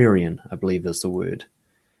contrarian, I believe is the word.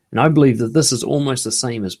 And I believe that this is almost the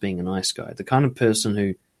same as being a nice guy, the kind of person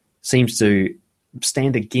who seems to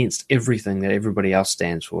stand against everything that everybody else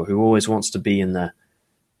stands for, who always wants to be in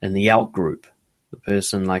the out group. The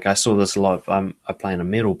person, like I saw this a lot, I play in a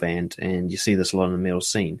metal band, and you see this a lot in the metal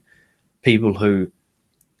scene. People who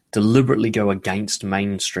deliberately go against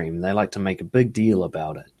mainstream. They like to make a big deal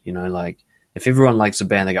about it. Like if everyone likes a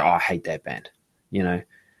band, they go, oh, I hate that band.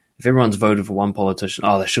 If everyone's voted for one politician,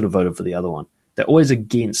 oh, they should have voted for the other one. They're always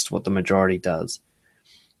against what the majority does.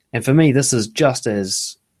 And for me, this is just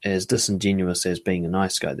as disingenuous as being a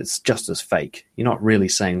nice guy. It's just as fake. You're not really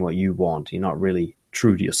saying what you want. You're not really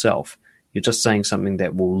true to yourself. You're just saying something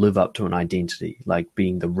that will live up to an identity, like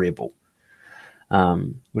being the rebel,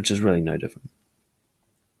 which is really no different.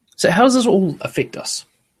 So how does this all affect us?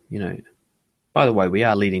 By the way, we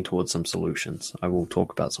are leading towards some solutions. I will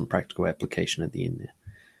talk about some practical application at the end there.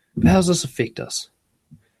 But how does this affect us?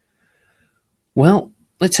 Well,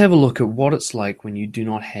 let's have a look at what it's like when you do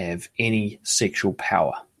not have any sexual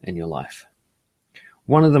power in your life.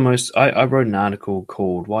 One of the most, I wrote an article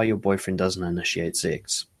called Why Your Boyfriend Doesn't Initiate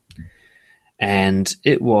Sex. And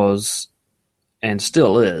it was, and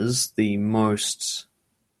still is, the most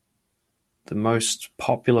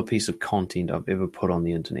popular piece of content I've ever put on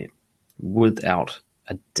the internet. Without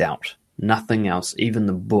a doubt. Nothing else, even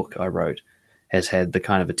the book I wrote, has had the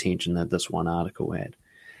kind of attention that this one article had.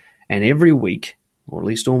 And every week, or at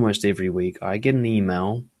least almost every week, I get an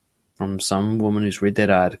email from some woman who's read that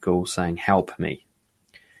article saying, help me.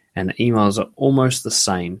 And the emails are almost the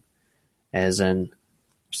same, as in,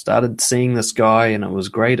 started seeing this guy and it was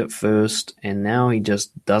great at first, and now he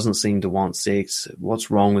just doesn't seem to want sex. What's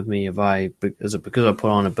wrong with me? Is it because I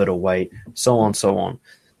put on a bit of weight? So on, so on.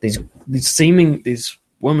 These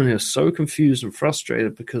women who are so confused and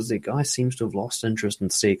frustrated because their guy seems to have lost interest in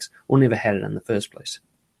sex or never had it in the first place.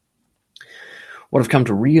 What I've come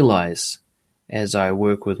to realize as I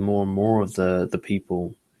work with more and more of the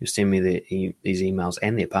people who send me these emails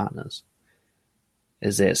and their partners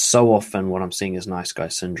is that so often what I'm seeing is nice guy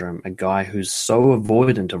syndrome, a guy who's so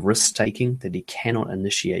avoidant of risk-taking that he cannot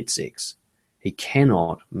initiate sex. He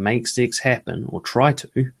cannot make sex happen or try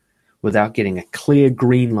to without getting a clear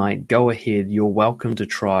green light, go ahead, you're welcome to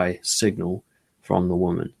try signal from the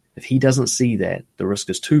woman. If he doesn't see that, the risk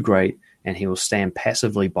is too great and he will stand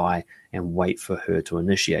passively by and wait for her to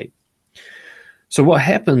initiate. So what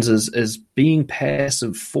happens is being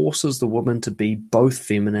passive forces the woman to be both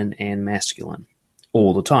feminine and masculine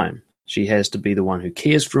all the time. She has to be the one who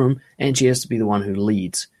cares for him, and she has to be the one who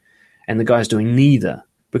leads. And the guy's doing neither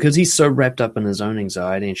because he's so wrapped up in his own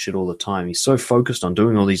anxiety and shit all the time. He's so focused on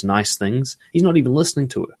doing all these nice things. He's not even listening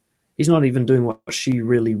to her. He's not even doing what she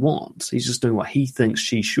really wants. He's just doing what he thinks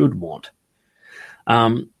she should want.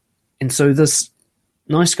 And so this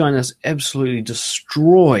nice guyness absolutely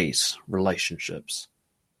destroys relationships.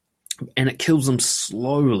 And it kills them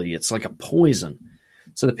slowly. It's like a poison.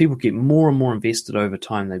 So that people get more and more invested over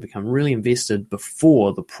time. They become really invested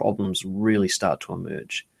before the problems really start to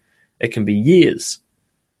emerge. It can be years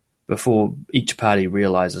before each party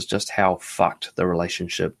realizes just how fucked the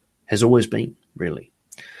relationship has always been, really.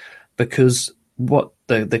 Because what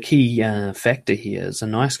the key factor here is a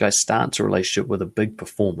nice guy starts a relationship with a big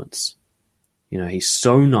performance. You know, he's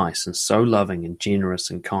so nice and so loving and generous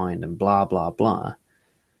and kind and blah, blah, blah,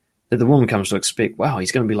 that the woman comes to expect, wow,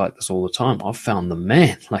 he's going to be like this all the time. I've found the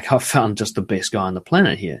man. Like, I've found just the best guy on the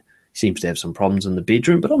planet here. He seems to have some problems in the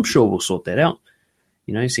bedroom, but I'm sure we'll sort that out.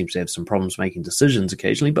 You know, he seems to have some problems making decisions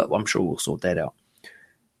occasionally, but I'm sure we'll sort that out.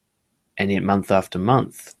 And yet, month after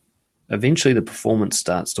month, eventually the performance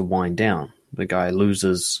starts to wind down. The guy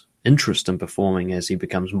loses interest in performing as he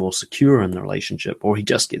becomes more secure in the relationship, or he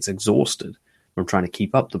just gets exhausted from trying to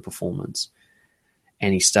keep up the performance.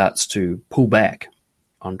 And he starts to pull back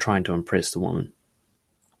on trying to impress the woman.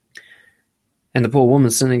 And the poor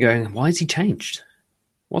woman's sitting there going, why has he changed?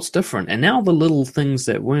 What's different? And now the little things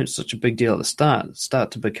that weren't such a big deal at the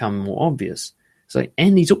start to become more obvious. It's like,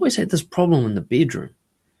 and he's always had this problem in the bedroom,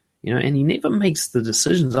 you know, and he never makes the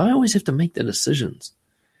decisions. I always have to make the decisions.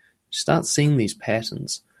 Start seeing these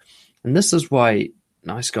patterns. And this is why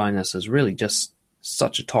nice guyness is really just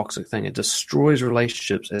such a toxic thing. It destroys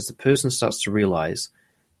relationships as the person starts to realize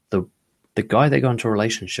the guy they got into a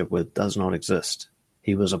relationship with does not exist.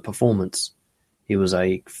 He was a performance. He was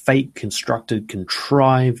a fake, constructed,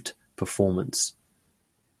 contrived performance.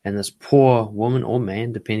 And this poor woman or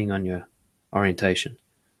man, depending on your orientation,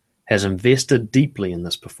 has invested deeply in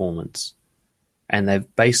this performance. And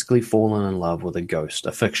they've basically fallen in love with a ghost,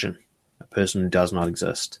 a fiction, a person who does not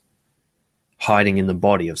exist, hiding in the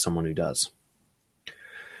body of someone who does.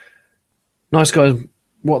 Nice guys,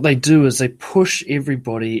 what they do is they push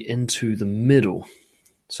everybody into the middle.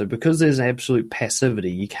 So because there's absolute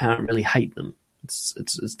passivity, you can't really hate them.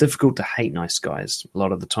 It's difficult to hate nice guys a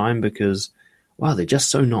lot of the time because, wow, they're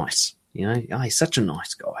just so nice. You know, oh, he's such a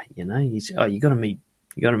nice guy. You know, you got to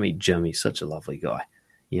meet Jim. He's such a lovely guy.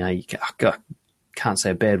 You know, you can't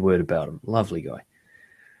say a bad word about him. Lovely guy.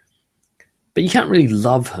 But you can't really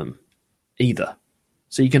love him either.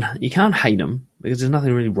 So you can't hate him because there's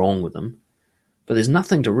nothing really wrong with him. But there's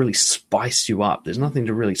nothing to really spice you up. There's nothing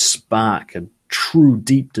to really spark a true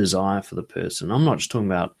deep desire for the person. I'm not just talking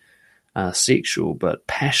about sexual, but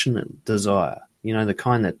passionate desire. You know, the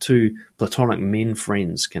kind that two platonic men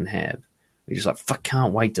friends can have. You're just like, fuck,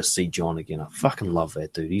 can't wait to see John again. I fucking love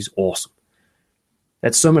that dude. He's awesome.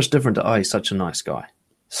 That's so much different to, oh, he's such a nice guy.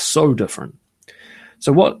 So different.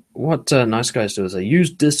 So what nice guys do is they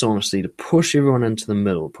use dishonesty to push everyone into the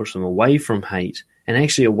middle, push them away from hate and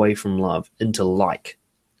actually away from love into like,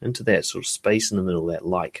 into that sort of space in the middle, that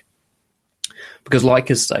like. Because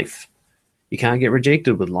like is safe. You can't get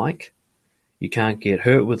rejected with like. You can't get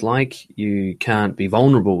hurt with like. You can't be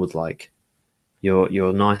vulnerable with like.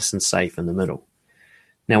 You're nice and safe in the middle.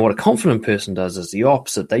 Now, what a confident person does is the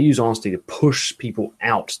opposite. They use honesty to push people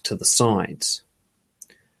out to the sides.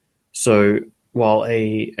 So while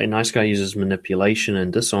a nice guy uses manipulation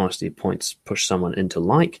and dishonesty to push someone into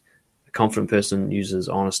like, a confident person uses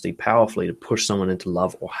honesty powerfully to push someone into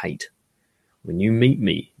love or hate. When you meet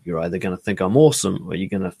me, you're either going to think I'm awesome or you're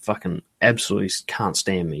going to fucking absolutely can't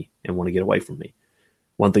stand me and want to get away from me.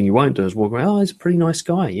 One thing you won't do is walk around, oh, he's a pretty nice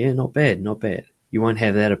guy. Yeah, not bad, not bad. You won't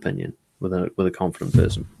have that opinion with a confident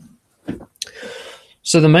person.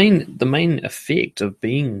 So the main effect of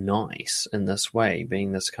being nice in this way,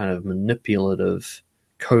 being this kind of manipulative,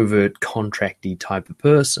 covert, contracty type of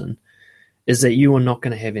person, is that you are not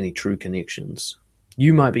going to have any true connections.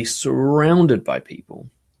 You might be surrounded by people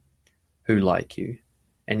who like you,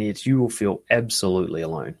 and yet you will feel absolutely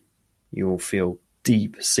alone. You will feel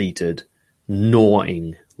deep-seated,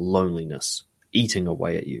 gnawing loneliness eating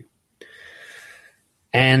away at you.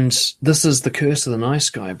 And this is the curse of the nice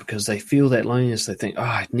guy, because they feel that loneliness. They think, oh,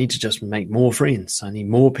 I need to just make more friends. I need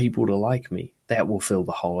more people to like me. That will fill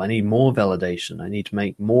the hole. I need more validation. I need to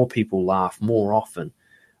make more people laugh more often.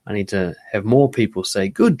 I need to have more people say,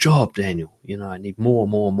 good job, Daniel. You know, I need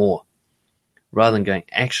more. Rather than going,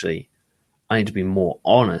 actually, I need to be more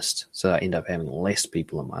honest so that I end up having less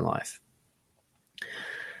people in my life.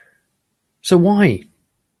 So why?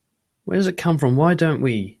 Where does it come from? Why don't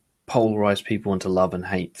we polarize people into love and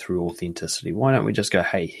hate through authenticity? Why don't we just go,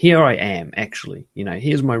 hey, here I am, actually.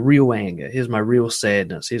 Here's my real anger. Here's my real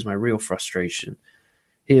sadness. Here's my real frustration.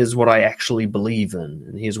 Here's what I actually believe in.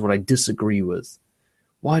 And here's what I disagree with.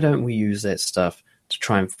 Why don't we use that stuff to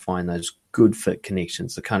try and find those good fit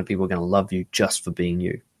connections, the kind of people who are going to love you just for being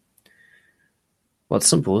you? Well, it's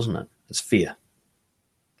simple, isn't it? It's fear.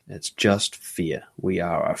 It's just fear. We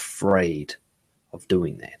are afraid of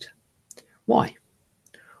doing that. Why?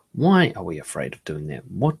 Why are we afraid of doing that?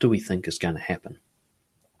 What do we think is going to happen?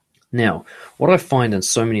 Now, what I find in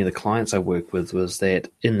so many of the clients I work with was that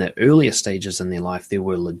in the earlier stages in their life, there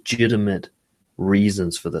were legitimate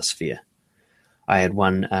reasons for this fear. I had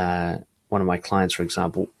one of my clients, for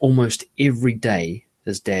example, almost every day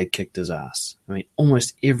his dad kicked his ass. I mean,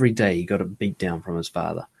 almost every day he got a beat down from his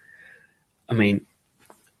father. I mean,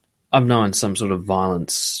 I've known some sort of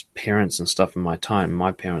violence parents and stuff in my time.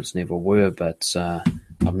 My parents never were, but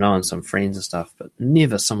I've known some friends and stuff, but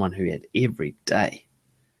never someone who had every day.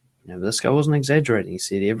 This guy wasn't exaggerating. He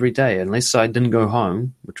said every day, unless I didn't go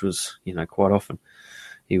home, which was, quite often,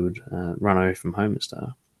 he would run away from home and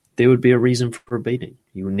stuff. There would be a reason for a beating.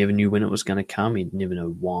 You never knew when it was going to come. You'd never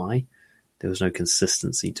know why. There was no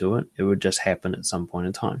consistency to it. It would just happen at some point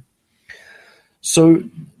in time. So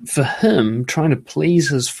for him, trying to please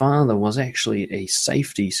his father was actually a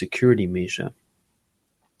safety security measure.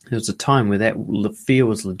 There was a time where that fear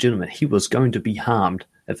was legitimate. He was going to be harmed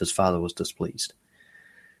if his father was displeased.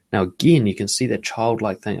 Now again, you can see that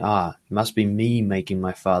childlike thing, it must be me making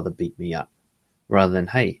my father beat me up. Rather than,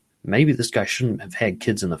 hey, maybe this guy shouldn't have had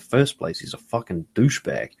kids in the first place. He's a fucking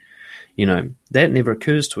douchebag. That never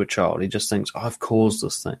occurs to a child. He just thinks, I've caused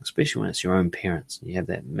this thing, especially when it's your own parents. You have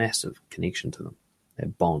that massive connection to them,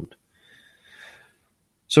 that bond.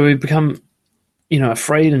 So we become,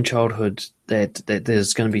 afraid in childhood that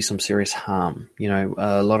there's going to be some serious harm.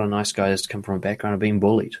 A lot of nice guys come from a background of being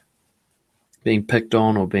bullied, being picked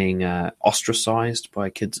on, or being ostracized by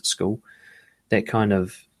kids at school.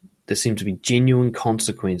 There seem to be genuine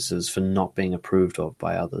consequences for not being approved of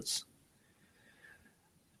by others.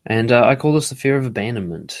 And I call this the fear of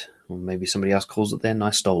abandonment, or maybe somebody else calls it that, and I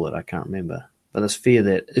stole it, I can't remember. But this fear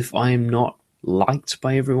that if I am not liked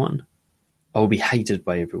by everyone, I will be hated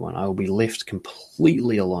by everyone. I will be left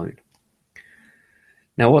completely alone.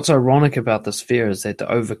 Now, what's ironic about this fear is that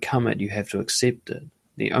to overcome it, you have to accept it.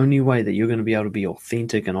 The only way that you're going to be able to be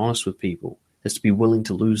authentic and honest with people is to be willing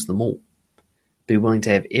to lose them all. Be willing to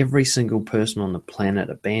have every single person on the planet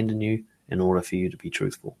abandon you in order for you to be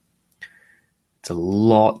truthful. It's a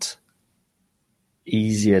lot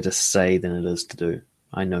easier to say than it is to do.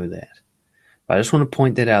 I know that. But I just want to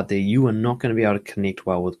point that out there. You are not going to be able to connect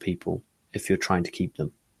well with people if you're trying to keep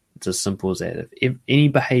them. It's as simple as that. If any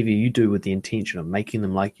behavior you do with the intention of making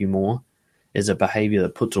them like you more is a behavior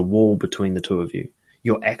that puts a wall between the two of you,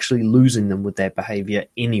 you're actually losing them with that behavior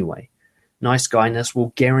anyway. Nice guyness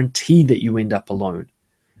will guarantee that you end up alone.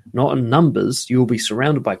 Not in numbers, you'll be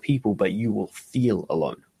surrounded by people, but you will feel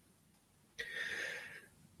alone.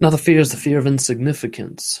 Another fear is the fear of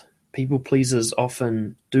insignificance. People pleasers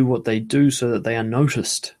often do what they do so that they are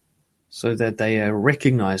noticed, so that they are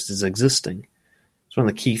recognized as existing. It's one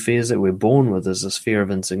of the key fears that we're born with, is this fear of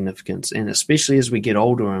insignificance. And especially as we get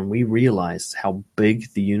older and we realize how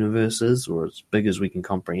big the universe is, or as big as we can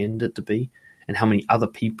comprehend it to be, and how many other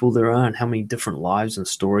people there are, and how many different lives and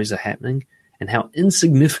stories are happening, and how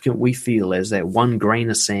insignificant we feel as that one grain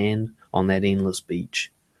of sand on that endless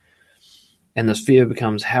beach. And this fear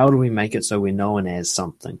becomes, how do we make it so we're known as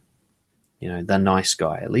something? The nice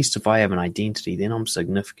guy. At least if I have an identity, then I'm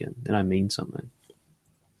significant. Then I mean something.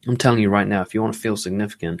 I'm telling you right now, if you want to feel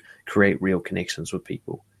significant, create real connections with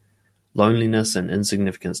people. Loneliness and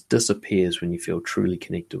insignificance disappears when you feel truly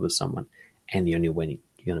connected with someone. And the only way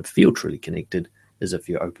you're going to feel truly connected is if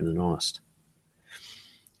you're open and honest.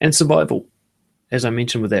 And survival. As I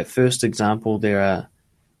mentioned with that first example,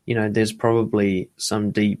 there's probably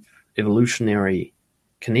some deep evolutionary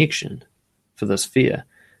connection for this fear.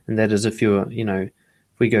 And that is, if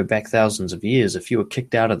we go back thousands of years, if you were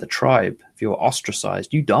kicked out of the tribe, if you were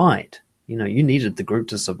ostracized, you died. You needed the group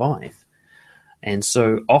to survive. And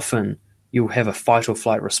so often you'll have a fight or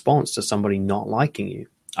flight response to somebody not liking you.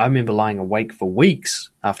 I remember lying awake for weeks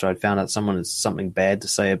after I'd found out someone had something bad to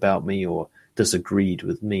say about me or disagreed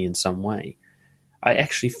with me in some way. I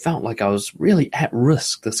actually felt like I was really at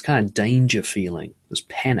risk, this kind of danger feeling, this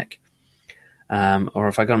panic. Or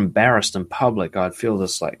if I got embarrassed in public, I'd feel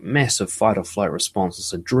this like massive fight or flight response,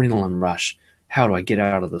 this adrenaline rush. How do I get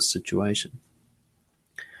out of this situation?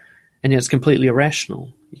 And it's completely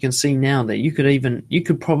irrational. You can see now that you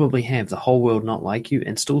could probably have the whole world not like you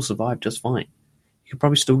and still survive just fine. You could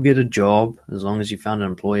probably still get a job as long as you found an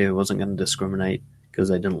employer who wasn't going to discriminate because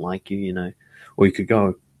they didn't like you, or you could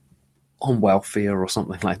go on welfare or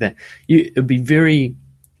something like that. It'd be very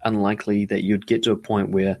unlikely that you'd get to a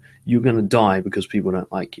point where you're going to die because people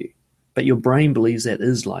don't like you. But your brain believes that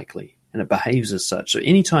is likely, and it behaves as such. So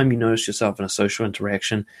anytime you notice yourself in a social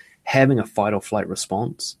interaction having a fight or flight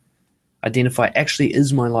response, identify, actually,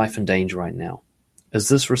 is my life in danger right now? Is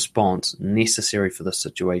this response necessary for this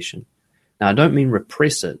situation? Now, I don't mean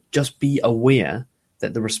repress it. Just be aware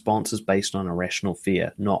that the response is based on irrational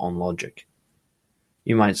fear, not on logic.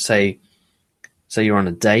 You might say you're on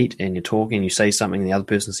a date and you're talking, you say something and the other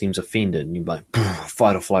person seems offended, and you're like,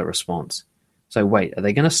 fight or flight response. So wait, are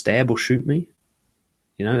they going to stab or shoot me?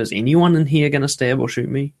 Is anyone in here going to stab or shoot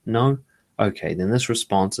me? No? Okay, then this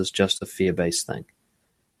response is just a fear-based thing.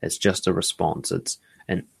 It's just a response. It's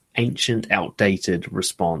an ancient, outdated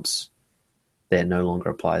response that no longer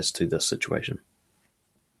applies to this situation.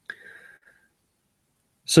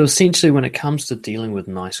 So essentially, when it comes to dealing with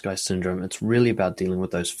nice guy syndrome, it's really about dealing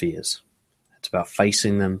with those fears. It's about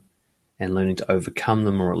facing them and learning to overcome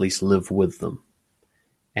them, or at least live with them.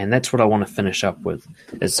 And that's what I want to finish up with,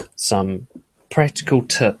 is some practical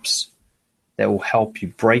tips that will help you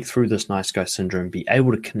break through this nice guy syndrome, be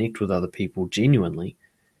able to connect with other people genuinely,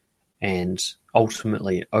 and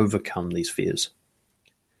ultimately overcome these fears.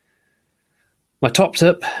 My top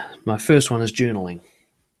tip, my first one, is journaling.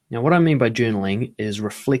 Now, what I mean by journaling is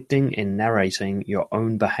reflecting and narrating your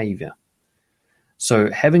own behavior. So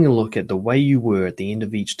having a look at the way you were at the end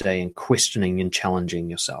of each day and questioning and challenging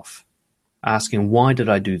yourself. Asking, why did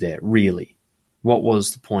I do that, really? What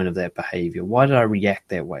was the point of that behavior? Why did I react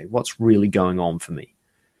that way? What's really going on for me?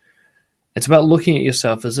 It's about looking at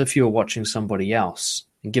yourself as if you're watching somebody else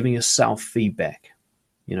and giving yourself feedback.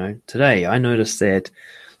 Today I noticed that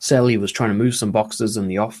Sally was trying to move some boxes in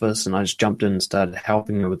the office, and I just jumped in and started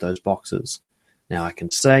helping her with those boxes. Now, I can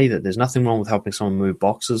say that there's nothing wrong with helping someone move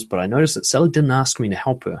boxes, but I noticed that Sally didn't ask me to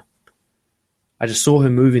help her. I just saw her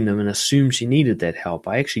moving them and assumed she needed that help.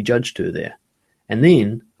 I actually judged her there. And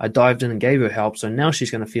then I dived in and gave her help, so now she's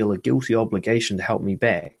going to feel a guilty obligation to help me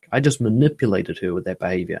back. I just manipulated her with that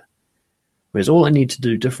behavior. Whereas all I need to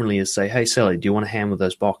do differently is say, hey, Sally, do you want a hand with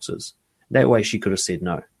those boxes? That way she could have said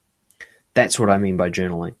no. That's what I mean by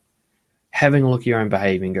journaling. Having a look at your own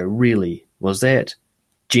behavior and go, really, was that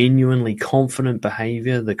genuinely confident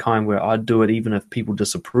behavior, the kind where I'd do it even if people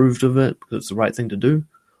disapproved of it because it's the right thing to do?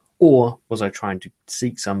 Or was I trying to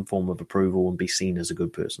seek some form of approval and be seen as a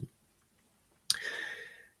good person?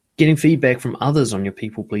 Getting feedback from others on your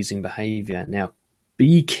people-pleasing behavior. Now,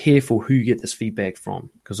 be careful who you get this feedback from,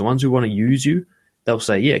 because the ones who want to use you, they'll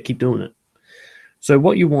say, yeah, keep doing it. So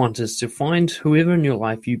what you want is to find whoever in your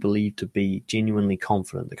life you believe to be genuinely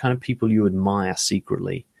confident, the kind of people you admire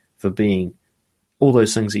secretly for being all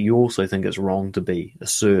those things that you also think it's wrong to be: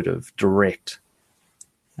 assertive, direct,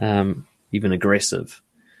 even aggressive.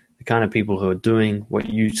 The kind of people who are doing what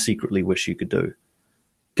you secretly wish you could do.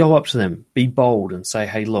 Go up to them, be bold, and say,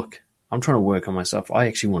 hey, look, I'm trying to work on myself. I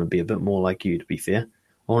actually want to be a bit more like you, to be fair.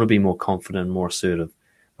 I want to be more confident and more assertive.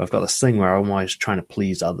 But I've got this thing where I'm always trying to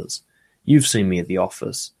please others. You've seen me at the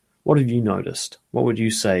office. What have you noticed? What would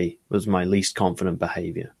you say was my least confident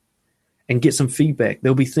behavior? And get some feedback.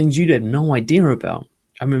 There'll be things you'd have no idea about.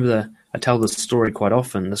 I remember I tell this story quite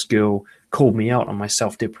often. This girl called me out on my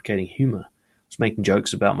self-deprecating humor. I was making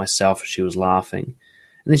jokes about myself as she was laughing.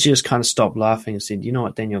 And then she just kind of stopped laughing and said, you know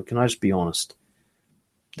what, Daniel, can I just be honest?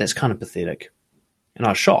 That's kind of pathetic. And I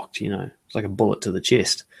was shocked, It's like a bullet to the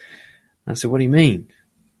chest. And I said, what do you mean?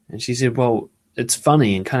 And she said, well, it's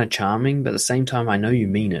funny and kind of charming, but at the same time, I know you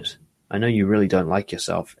mean it. I know you really don't like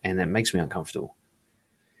yourself, and that makes me uncomfortable.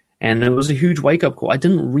 And it was a huge wake-up call. I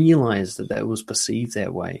didn't realize that was perceived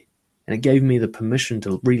that way. And it gave me the permission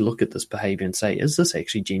to relook at this behavior and say, is this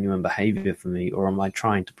actually genuine behavior for me, or am I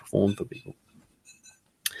trying to perform for people?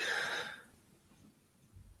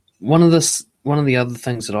 One of the other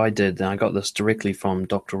things that I did, and I got this directly from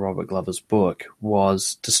Dr. Robert Glover's book,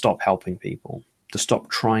 was to stop helping people, to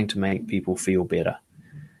stop trying to make people feel better.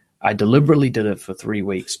 I deliberately did it for 3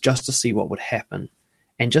 weeks just to see what would happen,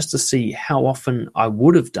 and just to see how often I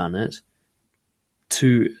would have done it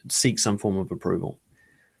to seek some form of approval.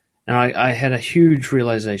 And I had a huge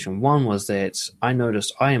realization. One was that I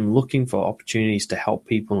noticed I am looking for opportunities to help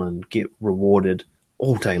people and get rewarded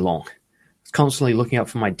all day long. Constantly looking up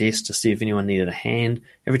from my desk to see if anyone needed a hand.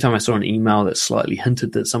 Every time I saw an email that slightly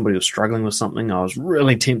hinted that somebody was struggling with something, I was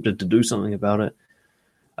really tempted to do something about it.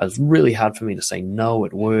 It was really hard for me to say no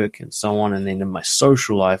at work and so on. And then in my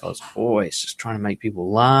social life, I was always just trying to make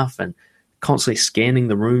people laugh and constantly scanning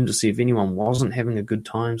the room to see if anyone wasn't having a good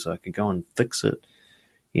time so I could go and fix it.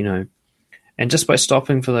 you know. And just by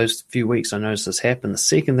stopping for those few weeks, I noticed this happen. The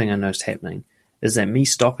second thing I noticed happening is that me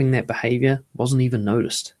stopping that behavior wasn't even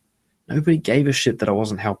noticed. Nobody gave a shit that I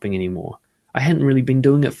wasn't helping anymore. I hadn't really been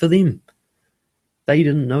doing it for them. They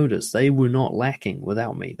didn't notice. They were not lacking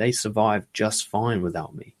without me. They survived just fine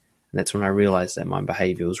without me. And that's when I realized that my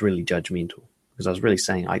behavior was really judgmental, because I was really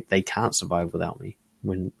saying they can't survive without me,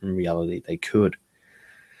 when in reality they could.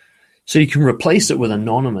 So you can replace it with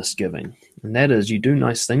anonymous giving. And that is, you do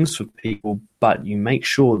nice things for people, but you make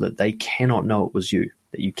sure that they cannot know it was you,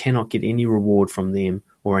 that you cannot get any reward from them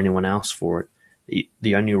or anyone else for it.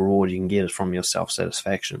 The only reward you can get is from your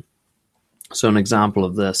self-satisfaction. So an example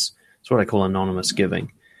of this is what I call anonymous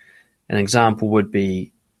giving. An example would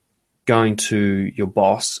be going to your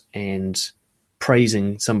boss and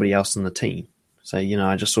praising somebody else in the team. Say,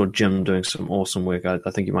 I just saw Jim doing some awesome work. I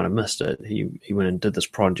think you might have missed it. He went and did this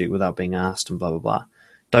project without being asked and blah, blah, blah.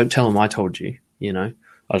 Don't tell him I told you, I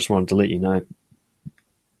just wanted to let you know,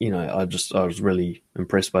 I was really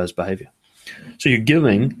impressed by his behavior. So you're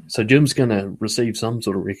giving, so Jim's going to receive some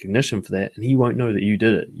sort of recognition for that, and he won't know that you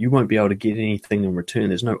did it. You won't be able to get anything in return.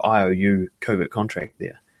 There's no IOU covert contract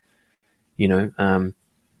there. If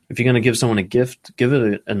you're going to give someone a gift, give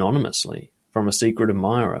it anonymously from a secret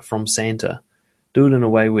admirer, from Santa. Do it in a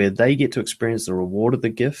way where they get to experience the reward of the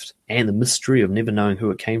gift and the mystery of never knowing who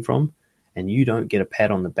it came from, and you don't get a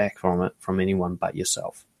pat on the back from it from anyone but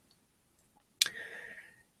yourself.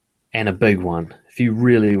 And a big one, if you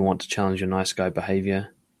really want to challenge your nice guy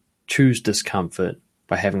behavior, choose discomfort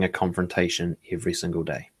by having a confrontation every single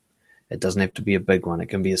day. It doesn't have to be a big one. It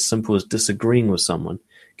can be as simple as disagreeing with someone.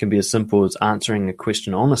 It can be as simple as answering a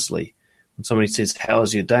question honestly. When somebody says,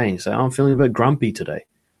 "How's your day?" you say, "I'm feeling a bit grumpy today."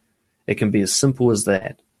 It can be as simple as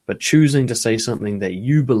that, but choosing to say something that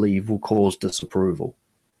you believe will cause disapproval.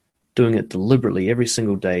 Doing it deliberately every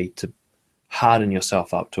single day to harden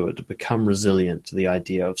yourself up to it, to become resilient to the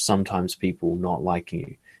idea of sometimes people not liking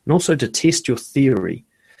you. And also to test your theory.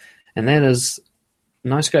 And that is,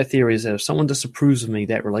 nice guy theory is that if someone disapproves of me,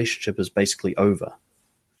 that relationship is basically over.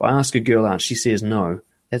 If I ask a girl out and she says no,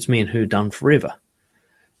 that's me and her done forever.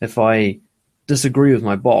 If I disagree with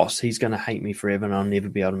my boss, he's going to hate me forever and I'll never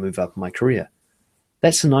be able to move up in my career.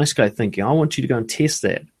 That's the nice guy thinking. I want you to go and test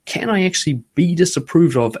that. Can I actually be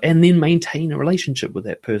disapproved of and then maintain a relationship with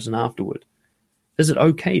that person afterward? Is it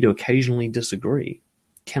okay to occasionally disagree?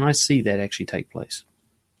 Can I see that actually take place?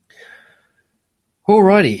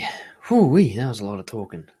 Alrighty. Whew-wee, that was a lot of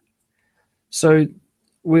talking. So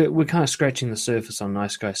we're kind of scratching the surface on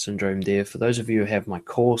nice guy syndrome there. For those of you who have my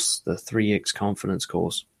course, the 3X Confidence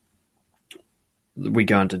course, we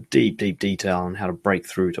go into deep detail on how to break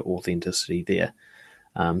through to authenticity there.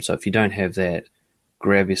 So if you don't have that,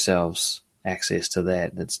 grab yourselves access to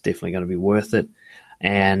that. That's definitely going to be worth it.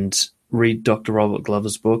 And read Dr. Robert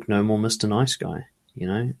Glover's book, No More Mr. Nice Guy.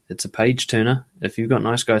 It's a page turner. If you've got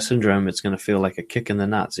nice guy syndrome, it's going to feel like a kick in the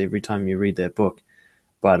nuts every time you read that book.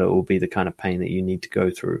 But it will be the kind of pain that you need to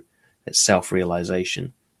go through, that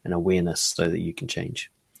self-realization and awareness so that you can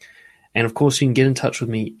change. And of course, you can get in touch with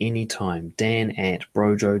me anytime,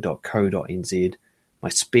 dan@brojo.co.nz. My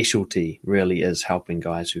specialty really is helping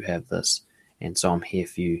guys who have this. And so I'm here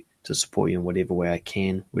for you to support you in whatever way I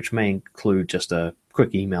can, which may include just a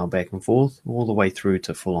quick email back and forth, all the way through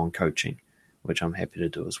to full-on coaching, which I'm happy to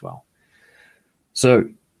do as well. So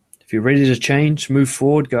if you're ready to change, move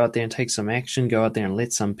forward, go out there and take some action, go out there and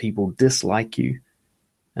let some people dislike you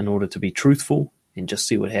in order to be truthful, and just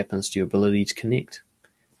see what happens to your ability to connect.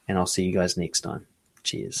 And I'll see you guys next time.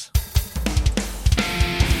 Cheers.